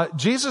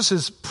 Jesus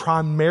is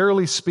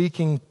primarily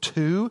speaking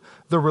to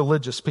the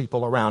religious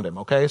people around him,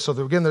 okay? So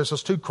again, there's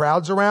those two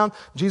crowds around.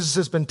 Jesus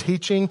has been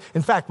teaching.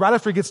 In fact, right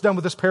after he gets done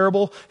with this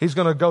parable, he's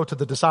going to go to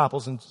the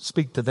disciples and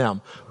speak to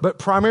them. But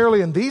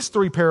primarily in these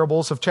three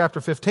parables of chapter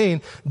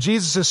 15,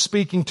 Jesus is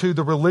speaking to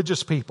the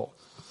religious people.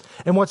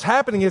 And what's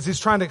happening is he's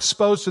trying to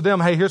expose to them,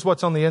 hey, here's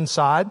what's on the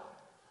inside.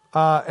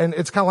 And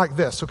it's kind of like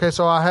this, okay?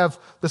 So I have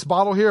this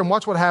bottle here, and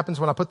watch what happens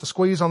when I put the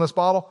squeeze on this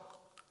bottle.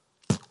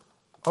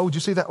 Oh, did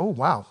you see that? Oh,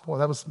 wow. Well,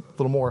 that was a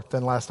little more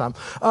than last time.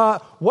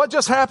 What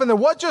just happened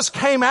and what just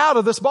came out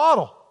of this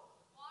bottle? Water.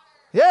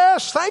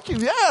 Yes, thank you.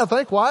 Yeah,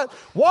 thank Wyatt.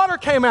 Water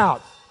came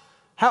out.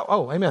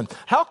 Amen.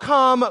 How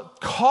come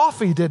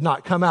coffee did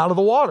not come out of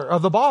the water,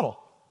 of the bottle?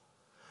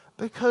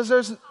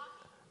 Because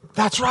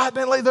that's right,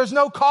 Bentley, there's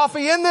no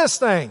coffee in this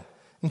thing.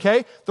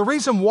 Okay? The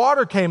reason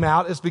water came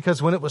out is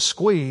because when it was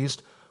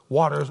squeezed,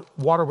 water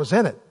was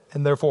in it.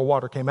 And therefore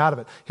water came out of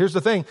it. Here's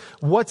the thing.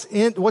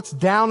 What's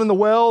down in the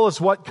well is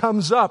what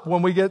comes up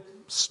when we get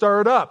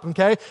stirred up.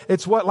 Okay.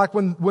 It's what, like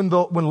when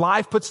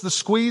life puts the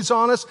squeeze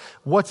on us,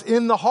 what's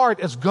in the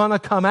heart is gonna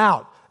come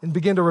out and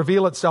begin to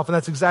reveal itself. And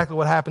that's exactly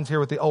what happens here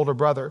with the older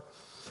brother.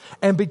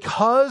 And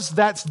because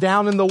that's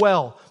down in the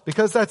well,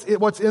 because that's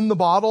what's in the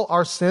bottle,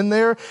 our sin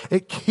there,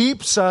 it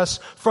keeps us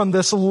from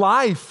this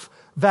life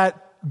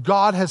that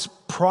God has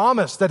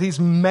promised, that He's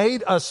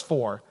made us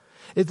for.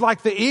 It's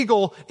like the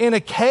eagle in a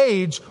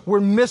cage. We're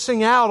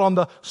missing out on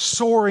the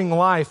soaring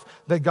life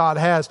that God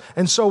has.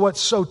 And so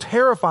what's so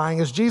terrifying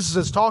is Jesus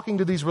is talking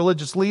to these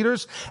religious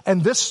leaders,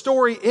 and this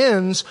story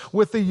ends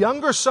with the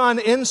younger son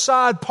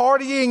inside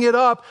partying it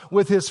up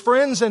with his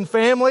friends and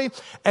family,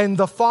 and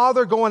the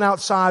father going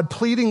outside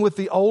pleading with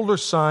the older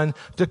son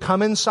to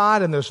come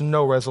inside, and there's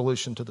no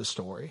resolution to the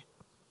story.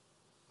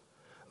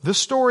 This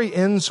story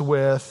ends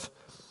with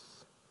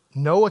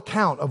no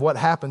account of what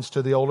happens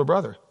to the older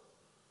brother.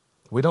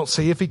 We don't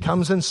see if he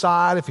comes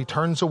inside, if he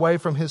turns away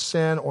from his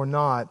sin or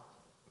not.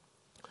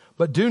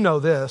 But do know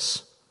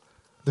this,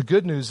 the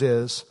good news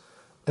is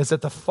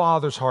that the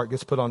Father's heart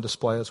gets put on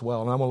display as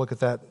well. And I'm going to look at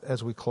that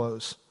as we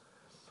close.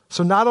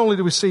 So not only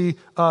do we see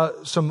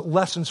some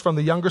lessons from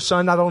the younger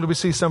son, not only do we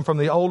see some from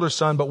the older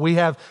son, but we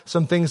have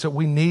some things that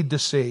we need to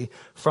see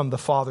from the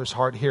Father's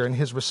heart here in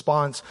his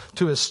response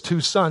to his two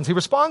sons. He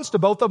responds to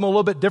both of them a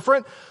little bit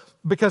different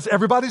because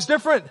everybody's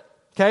different.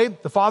 Okay?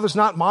 The Father's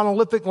not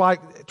monolithic,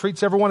 like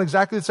treats everyone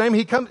exactly the same.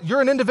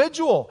 You're an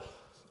individual.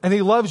 And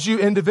he loves you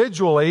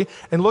individually.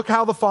 And look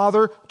how the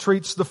Father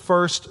treats the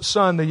first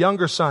son, the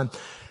younger son.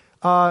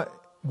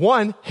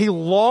 One, he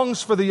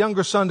longs for the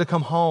younger son to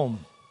come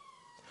home.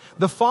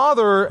 The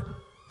Father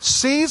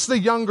sees the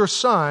younger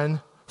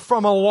son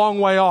from a long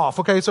way off.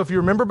 Okay, so if you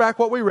remember back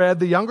what we read,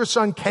 the younger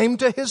son came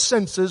to his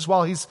senses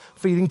while he's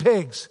feeding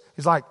pigs.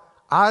 He's like,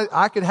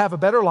 I could have a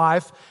better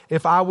life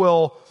if I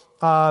will,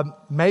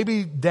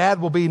 maybe dad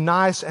will be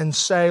nice and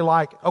say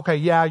like, okay,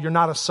 yeah, you're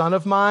not a son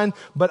of mine,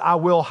 but I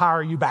will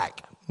hire you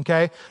back.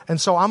 Okay.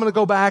 And so I'm going to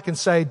go back and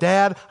say,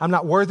 Dad, I'm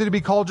not worthy to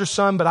be called your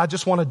son, but I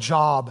just want a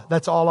job.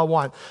 That's all I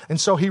want. And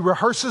so he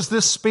rehearses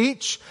this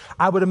speech.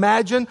 I would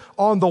imagine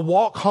on the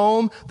walk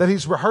home that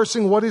he's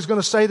rehearsing what he's going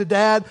to say to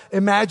Dad,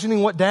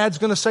 imagining what Dad's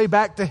going to say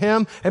back to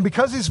him. And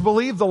because he's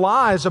believed the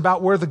lies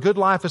about where the good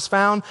life is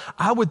found,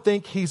 I would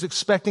think he's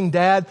expecting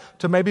Dad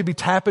to maybe be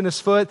tapping his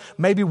foot,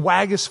 maybe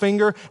wag his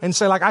finger and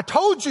say like, I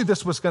told you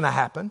this was going to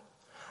happen.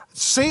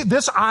 See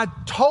this, I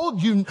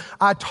told you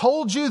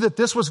that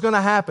this was going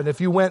to happen. If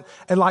you went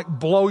and like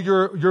blow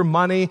your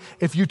money,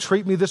 if you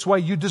treat me this way,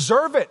 you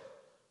deserve it.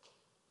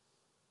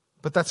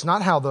 But that's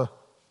not how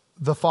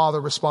the father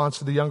responds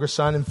to the younger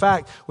son. In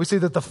fact, we see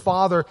that the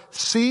father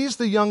sees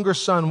the younger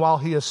son while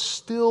he is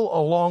still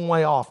a long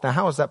way off. Now,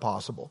 how is that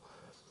possible?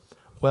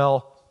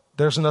 Well,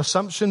 there's an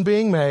assumption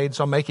being made,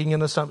 so I'm making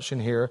an assumption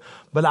here.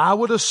 But I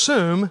would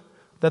assume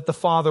that the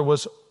father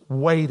was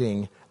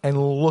waiting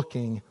and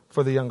looking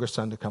for the younger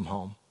son to come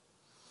home.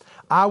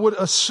 I would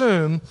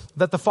assume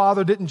that the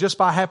father didn't just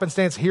by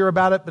happenstance hear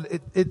about it,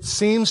 but it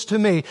seems to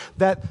me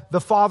that the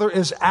father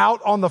is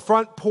out on the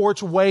front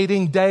porch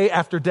waiting day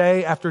after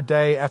day after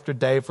day after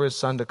day for his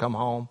son to come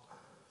home.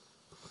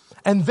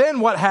 And then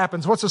what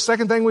happens? What's the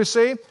second thing we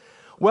see?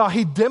 Well,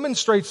 he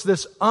demonstrates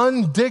this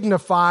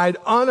undignified,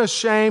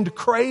 unashamed,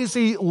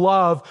 crazy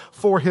love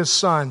for his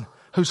son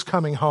who's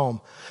coming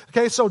home.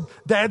 Okay, so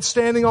dad's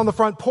standing on the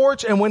front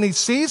porch, and when he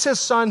sees his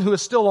son who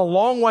is still a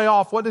long way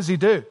off, what does he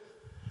do?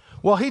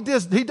 Well, he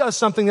does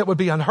something that would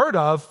be unheard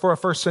of for a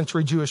first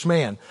century Jewish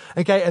man.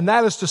 Okay, and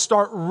that is to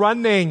start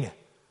running.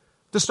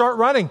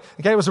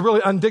 Okay, it was a really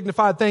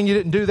undignified thing. You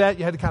didn't do that.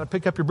 You had to kind of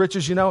pick up your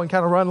britches, and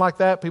kind of run like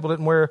that. People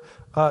didn't wear,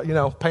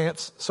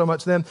 pants so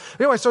much then.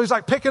 Anyway, so he's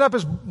like picking up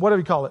his, whatever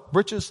you call it,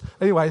 britches.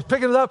 Anyway, he's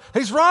picking it up.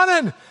 He's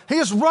running. He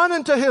is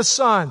running to his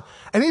son,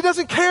 and he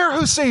doesn't care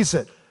who sees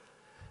it.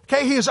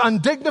 Okay, he is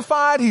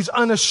undignified. He's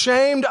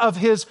unashamed of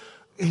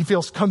he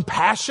feels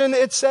compassion,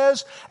 it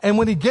says. And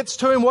when he gets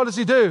to him, what does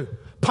he do?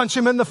 Punch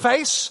him in the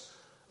face?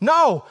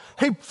 No,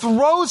 he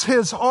throws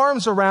his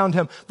arms around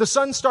him. The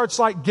son starts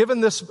like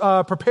giving this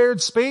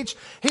prepared speech.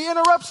 He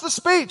interrupts the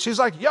speech. He's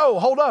like, yo,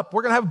 hold up.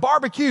 We're going to have a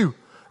barbecue.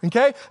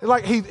 Okay.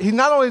 Like he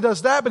not only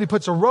does that, but he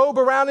puts a robe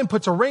around him,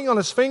 puts a ring on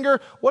his finger.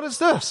 What is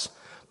this?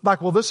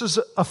 Like, well, this is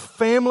a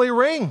family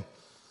ring.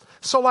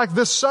 So like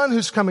this son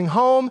who's coming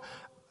home,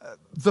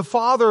 the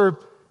father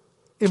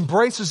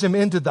embraces him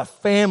into the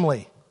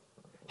family.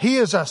 He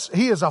is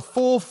a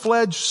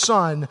full-fledged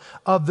son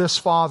of this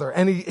father.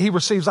 And he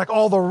receives like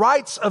all the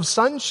rights of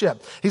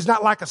sonship. He's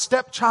not like a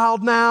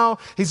stepchild now.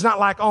 He's not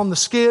like on the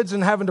skids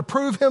and having to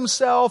prove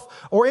himself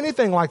or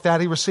anything like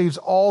that. He receives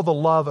all the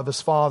love of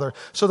his father.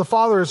 So the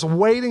father is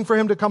waiting for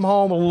him to come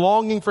home,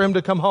 longing for him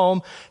to come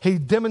home. He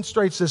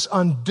demonstrates this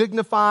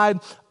undignified,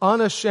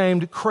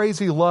 unashamed,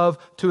 crazy love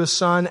to his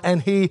son,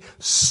 and he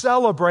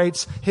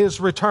celebrates his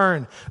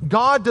return.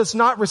 God does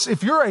not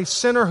if you're a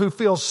sinner who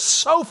feels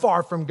so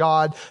far from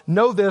God,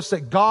 know this,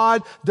 that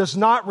God does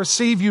not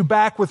receive you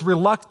back with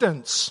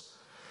reluctance.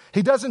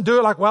 He doesn't do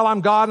it like, well,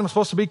 I'm God, I'm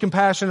supposed to be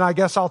compassionate, I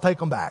guess I'll take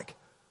them back.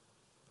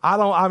 I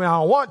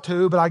don't want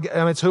to, but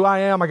it's who I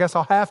am, I guess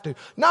I'll have to.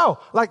 No,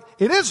 like,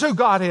 it is who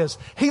God is.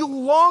 He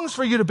longs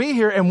for you to be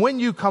here, and when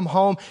you come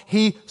home,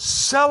 He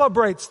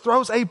celebrates,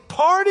 throws a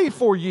party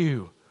for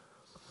you.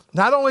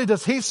 Not only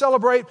does He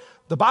celebrate,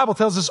 the Bible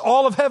tells us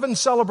all of heaven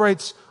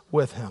celebrates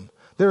with Him.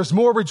 There's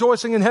more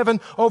rejoicing in heaven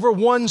over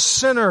one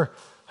sinner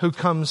who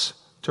comes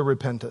to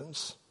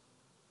repentance.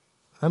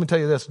 Let me tell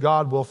you this,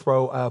 God will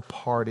throw a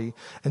party.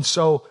 And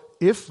so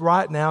if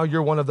right now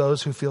you're one of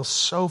those who feels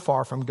so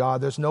far from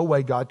God, there's no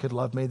way God could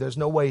love me, there's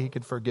no way He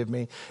could forgive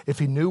me. If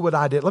He knew what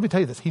I did, let me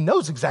tell you this, He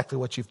knows exactly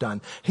what you've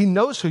done. He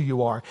knows who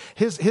you are.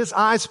 His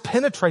eyes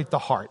penetrate the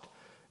heart.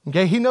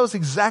 Okay, He knows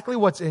exactly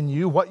what's in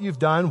you, what you've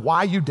done,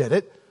 why you did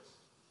it.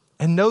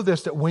 And know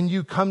this, that when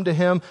you come to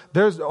Him,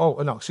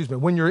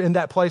 when you're in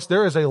that place,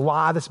 there is a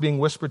lie that's being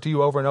whispered to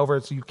you over and over.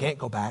 So you can't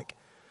go back.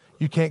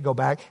 You can't go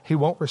back. He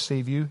won't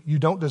receive you. You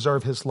don't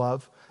deserve His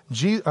love.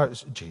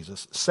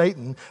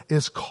 Satan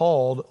is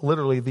called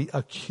literally the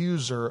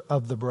accuser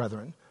of the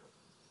brethren.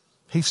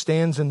 He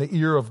stands in the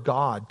ear of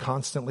God,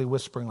 constantly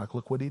whispering like,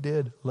 look what he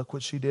did. Look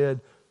what she did.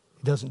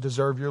 He doesn't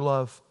deserve your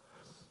love.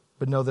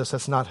 But know this,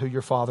 that's not who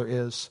your father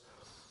is.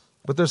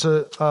 But there's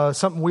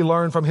something we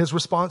learn from his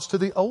response to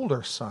the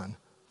older son.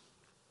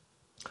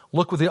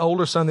 Look with the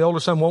older son. The older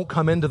son won't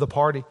come into the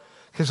party.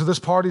 Okay, so this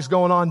party's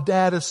going on.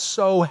 Dad is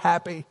so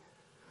happy.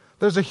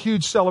 There's a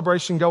huge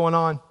celebration going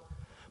on.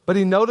 But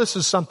he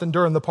notices something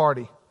during the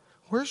party.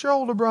 Where's your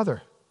older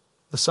brother?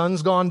 The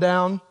sun's gone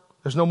down.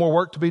 There's no more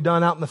work to be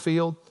done out in the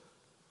field.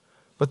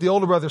 But the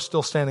older brother's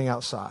still standing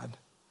outside.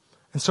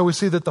 And so we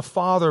see that the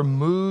father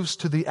moves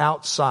to the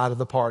outside of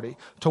the party,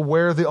 to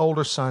where the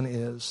older son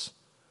is.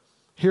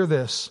 Hear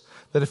this,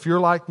 that if you're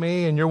like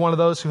me and you're one of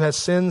those who has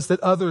sins that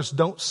others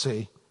don't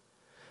see,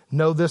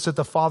 know this, that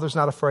the father's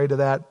not afraid of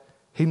that.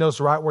 He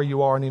knows right where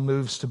you are and he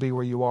moves to be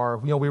where you are.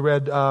 You know, we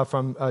read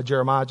from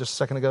Jeremiah just a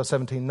second ago,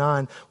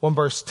 17:9, 1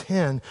 verse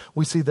 10,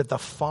 we see that the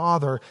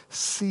father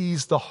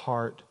sees the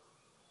heart.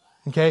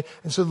 Okay?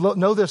 And so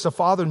know this, the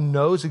father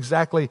knows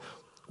exactly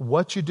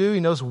what you do. He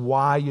knows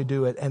why you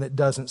do it, and it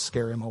doesn't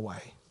scare him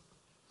away.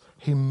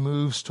 He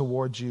moves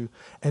towards you.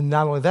 And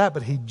not only that,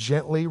 but he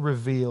gently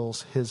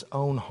reveals his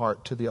own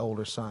heart to the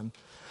older son.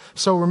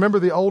 So remember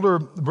the older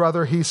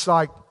brother, he's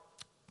like,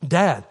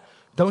 Dad,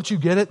 don't you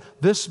get it?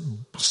 This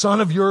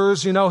son of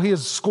yours, you know, he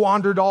has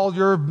squandered all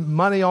your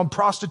money on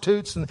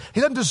prostitutes and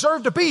he doesn't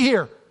deserve to be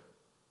here.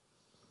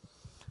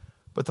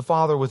 But the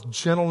father, with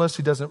gentleness,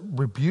 he doesn't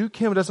rebuke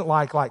him. He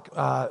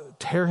doesn't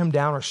tear him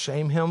down or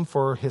shame him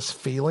for his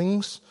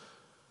feelings.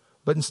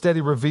 But instead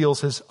he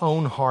reveals his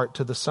own heart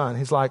to the son.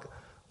 He's like,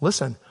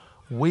 listen,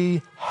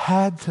 we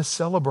had to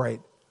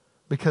celebrate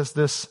because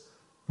this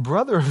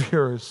brother of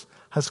yours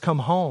has come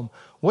home.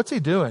 What's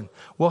he doing?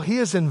 Well, he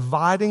is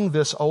inviting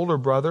this older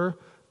brother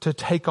to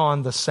take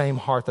on the same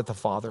heart that the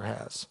father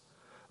has.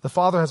 The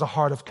father has a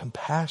heart of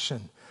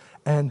compassion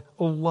and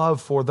love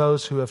for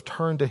those who have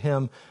turned to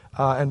him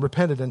and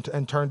repented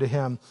and turned to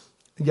him.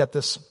 Yet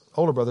this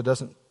older brother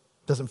doesn't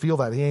feel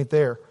that. He ain't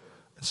there.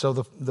 So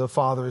the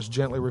father is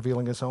gently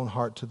revealing his own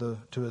heart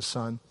to his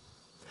son.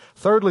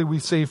 Thirdly, we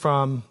see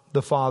from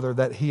the father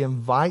that he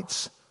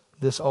invites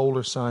this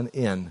older son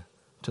in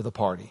to the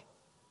party.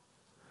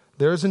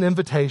 There's an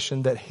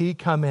invitation that he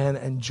come in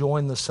and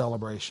join the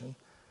celebration.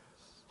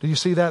 Do you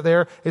see that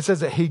there? It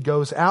says that he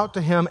goes out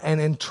to him and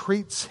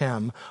entreats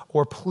him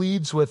or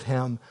pleads with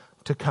him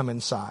to come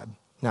inside.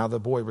 Now the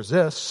boy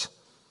resists,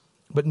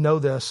 but know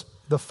this,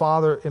 the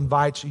father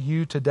invites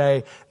you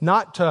today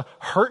not to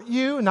hurt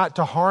you, not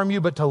to harm you,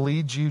 but to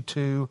lead you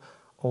to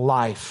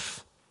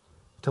life,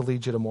 to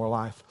lead you to more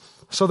life.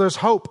 So there's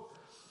hope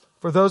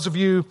for those of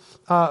you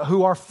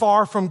who are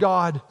far from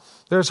God.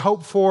 There's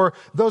hope for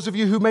those of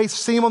you who may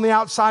seem on the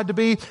outside to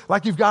be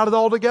like you've got it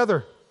all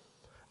together.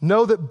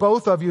 Know that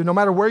both of you, no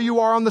matter where you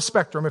are on the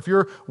spectrum, if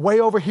you're way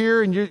over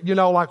here and you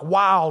know, like,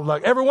 wow,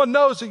 like everyone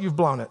knows that you've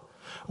blown it.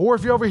 Or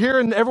if you're over here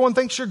and everyone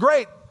thinks you're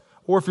great.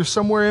 Or if you're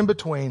somewhere in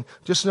between,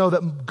 just know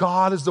that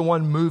God is the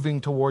one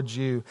moving towards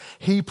you.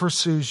 He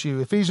pursues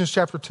you. Ephesians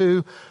chapter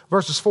 2,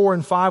 verses 4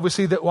 and 5, we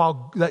see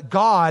that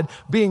God,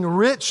 being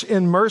rich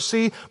in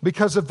mercy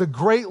because of the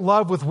great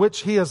love with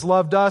which he has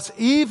loved us,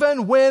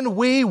 even when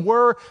we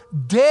were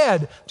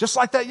dead, just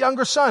like that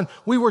younger son,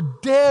 we were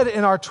dead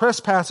in our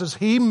trespasses.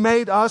 He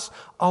made us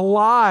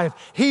alive.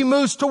 He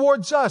moves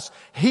towards us.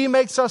 He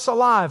makes us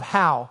alive.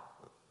 How?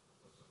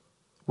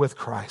 With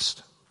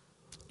Christ.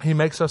 He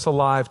makes us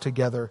alive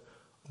together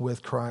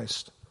with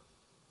Christ.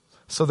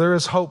 So there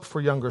is hope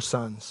for younger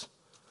sons.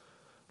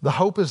 The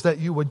hope is that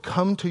you would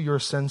come to your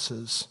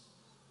senses.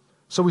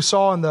 So we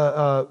saw in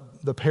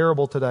the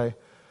parable today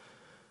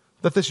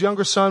that this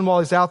younger son, while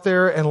he's out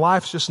there and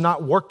life's just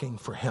not working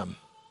for him,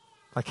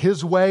 like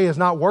his way is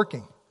not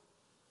working,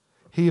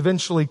 he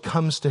eventually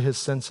comes to his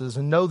senses.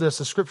 And know this,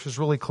 the scripture is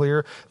really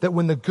clear that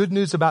when the good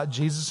news about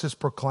Jesus is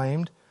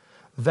proclaimed,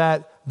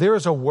 that there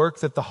is a work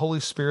that the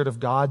Holy Spirit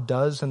of God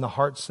does in the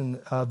hearts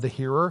of the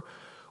hearer,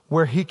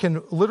 where he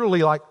can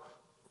literally like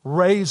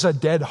raise a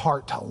dead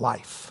heart to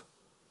life.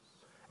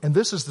 And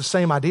this is the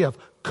same idea of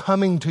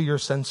coming to your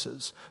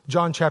senses.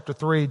 John chapter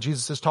 3,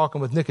 Jesus is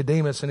talking with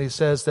Nicodemus and he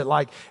says that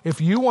like,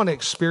 if you want to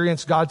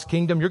experience God's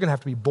kingdom, you're going to have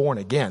to be born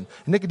again.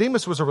 And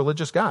Nicodemus was a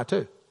religious guy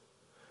too.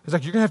 He's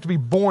like, you're going to have to be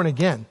born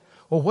again.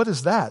 Well, what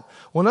is that?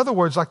 Well, in other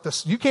words, like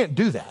this, you can't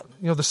do that.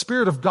 You know, the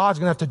Spirit of God's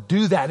going to have to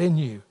do that in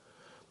you.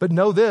 But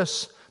know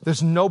this,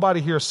 there's nobody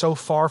here so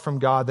far from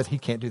God that he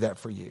can't do that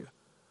for you.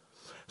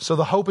 So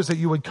the hope is that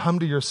you would come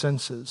to your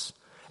senses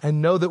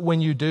and know that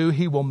when you do,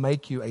 he will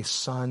make you a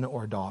son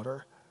or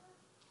daughter.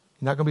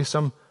 You're not going to be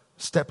some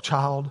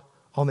stepchild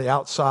on the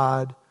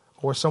outside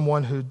or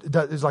someone who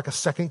is like a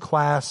second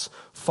class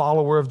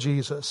follower of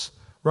Jesus.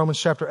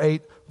 Romans chapter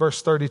 8,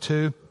 verse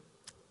 32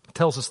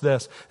 tells us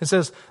this. It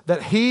says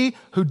that he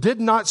who did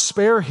not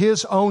spare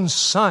his own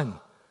son,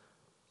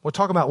 we're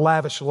talking about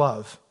lavish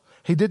love.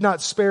 He did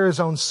not spare his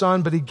own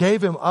son, but he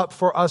gave him up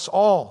for us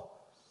all.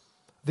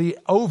 The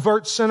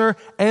overt sinner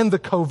and the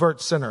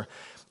covert sinner.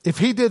 If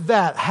he did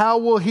that, how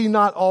will he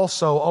not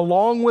also,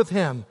 along with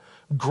him,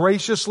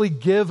 graciously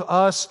give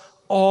us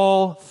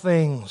all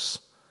things?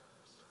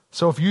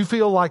 So if you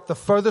feel like the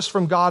furthest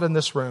from God in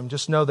this room,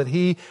 just know that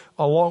he,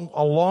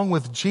 along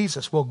with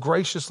Jesus, will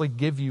graciously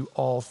give you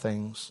all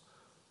things.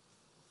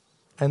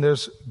 And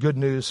there's good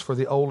news for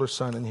the older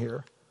son in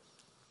here.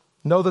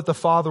 Know that the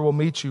Father will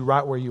meet you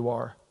right where you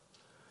are,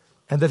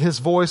 and that his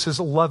voice is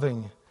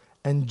loving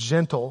and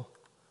gentle.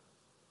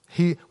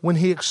 When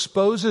he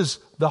exposes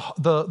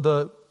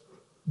the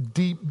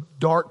deep,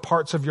 dark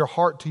parts of your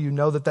heart to you,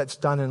 know that that's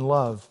done in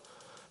love,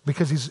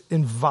 because he's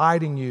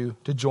inviting you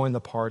to join the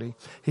party.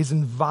 He's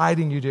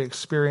inviting you to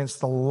experience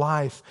the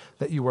life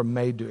that you were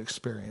made to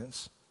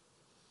experience.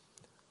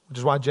 Which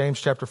is why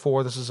James chapter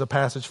 4, this is a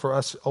passage for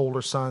us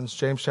older sons,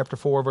 James chapter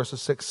 4,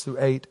 verses 6 through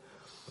 8.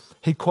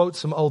 He quotes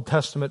some Old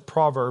Testament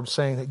proverbs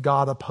saying that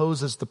God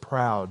opposes the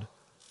proud.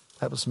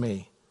 That was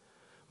me.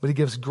 But he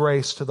gives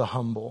grace to the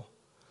humble.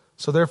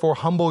 So therefore,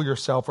 humble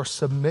yourself or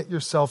submit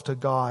yourself to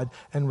God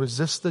and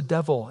resist the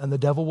devil, and the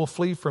devil will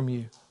flee from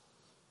you.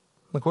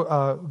 Look,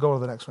 go to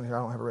the next one here. I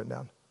don't have it written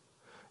down.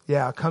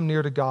 Yeah, come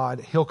near to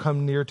God. He'll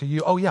come near to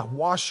you. Oh yeah,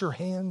 wash your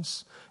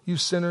hands, you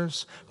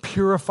sinners.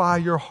 Purify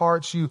your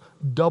hearts, you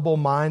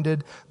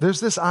double-minded. There's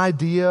this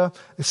idea,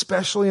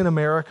 especially in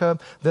America,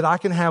 that I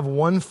can have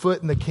one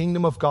foot in the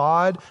kingdom of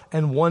God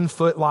and one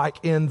foot like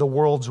in the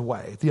world's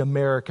way, the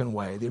American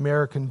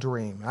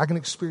dream. I can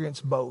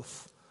experience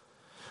both.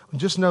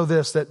 Just know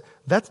this,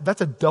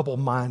 that's a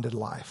double-minded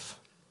life.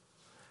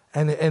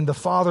 And the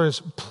Father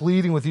is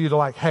pleading with you to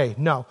like, hey,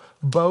 no,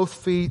 both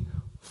feet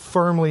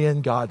firmly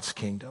in God's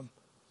kingdom.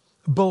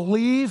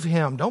 Believe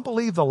him. Don't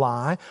believe the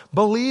lie.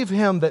 Believe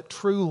him that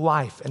true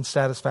life and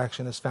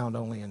satisfaction is found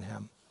only in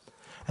him.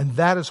 And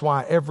that is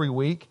why every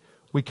week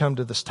we come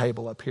to this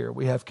table up here.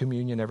 We have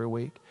communion every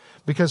week.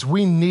 Because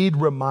we need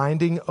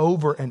reminding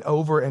over and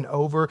over and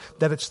over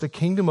that it's the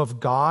kingdom of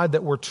God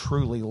that we're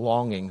truly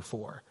longing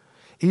for.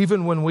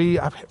 Even when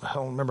I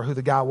don't remember who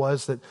the guy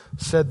was that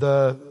said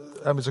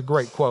it was a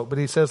great quote, but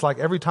he says like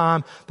every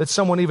time that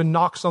someone even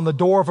knocks on the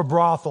door of a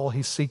brothel,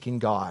 he's seeking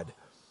God.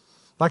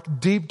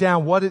 Like deep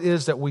down, what it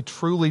is that we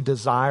truly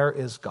desire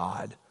is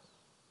God.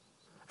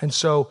 And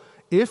so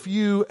if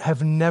you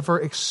have never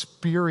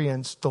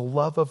experienced the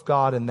love of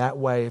God in that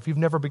way, if you've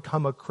never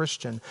become a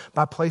Christian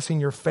by placing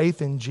your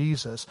faith in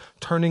Jesus,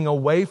 turning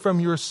away from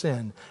your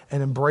sin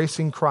and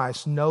embracing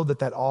Christ, know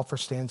that offer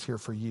stands here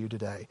for you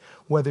today.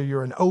 Whether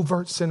you're an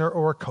overt sinner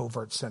or a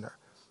covert sinner,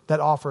 that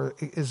offer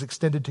is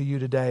extended to you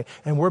today.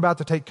 And we're about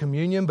to take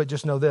communion, but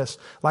just know this,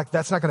 like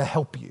that's not going to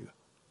help you.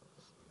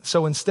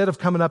 So instead of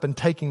coming up and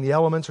taking the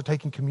elements or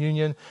taking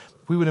communion,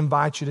 we would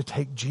invite you to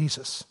take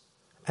Jesus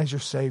as your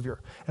Savior.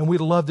 And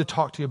we'd love to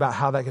talk to you about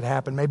how that could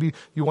happen. Maybe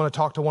you want to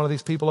talk to one of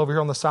these people over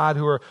here on the side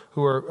who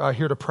are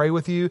here to pray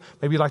with you.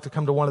 Maybe you'd like to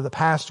come to one of the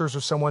pastors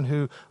or someone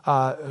who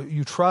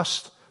you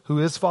trust who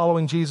is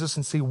following Jesus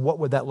and see what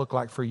would that look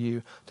like for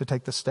you to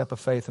take the step of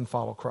faith and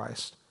follow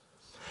Christ.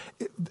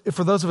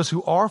 For those of us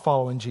who are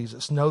following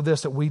Jesus, know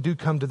this, that we do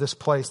come to this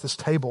place, this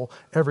table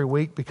every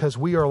week because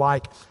we are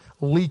like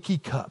leaky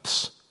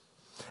cups.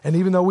 And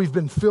even though we've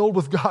been filled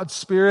with God's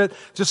Spirit,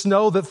 just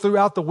know that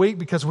throughout the week,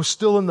 because we're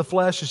still in the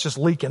flesh, it's just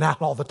leaking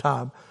out all the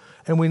time.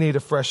 And we need a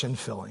fresh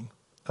infilling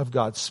of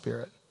God's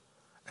Spirit.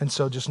 And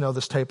so just know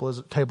this table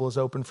is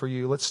open for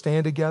you. Let's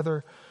stand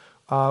together.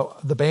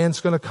 The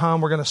band's going to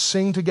come. We're going to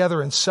sing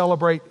together and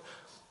celebrate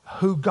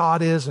who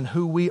God is and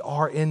who we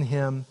are in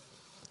Him.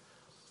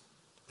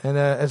 And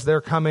as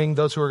they're coming,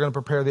 those who are going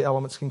to prepare the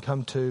elements can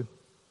come too.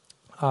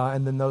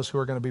 And then those who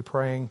are going to be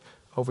praying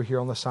over here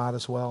on the side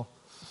as well.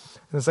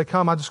 And as they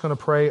come, I'm just going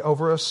to pray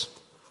over us.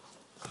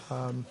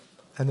 And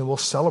then we'll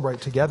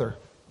celebrate together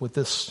with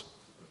this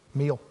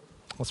meal.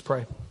 Let's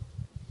pray.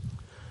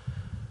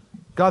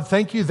 God,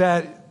 thank you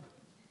that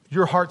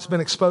your heart's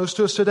been exposed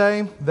to us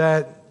today,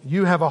 that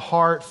you have a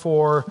heart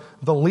for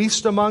the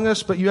least among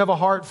us, but you have a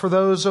heart for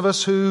those of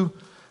us who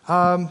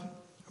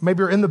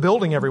maybe are in the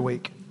building every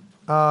week,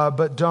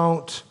 but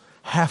don't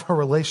have a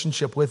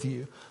relationship with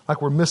you,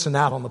 like we're missing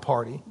out on the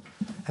party.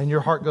 And your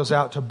heart goes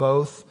out to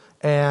both.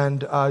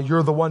 And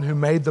you're the one who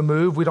made the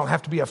move. We don't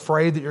have to be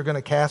afraid that you're going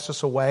to cast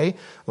us away.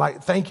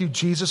 Like, thank you,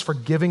 Jesus, for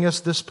giving us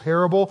this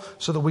parable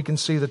so that we can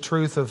see the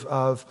truth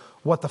of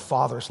what the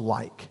Father's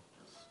like.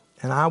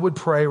 And I would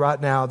pray right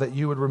now that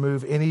you would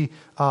remove any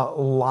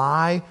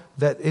lie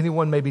that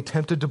anyone may be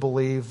tempted to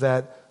believe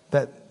that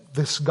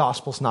this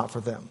gospel's not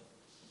for them.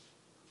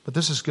 But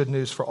this is good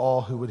news for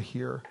all who would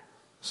hear.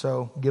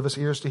 So give us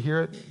ears to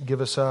hear it. Give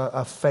us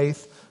a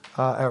faith,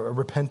 a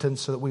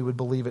repentance so that we would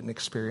believe it and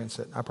experience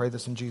it. I pray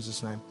this in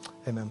Jesus' name.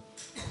 Amen.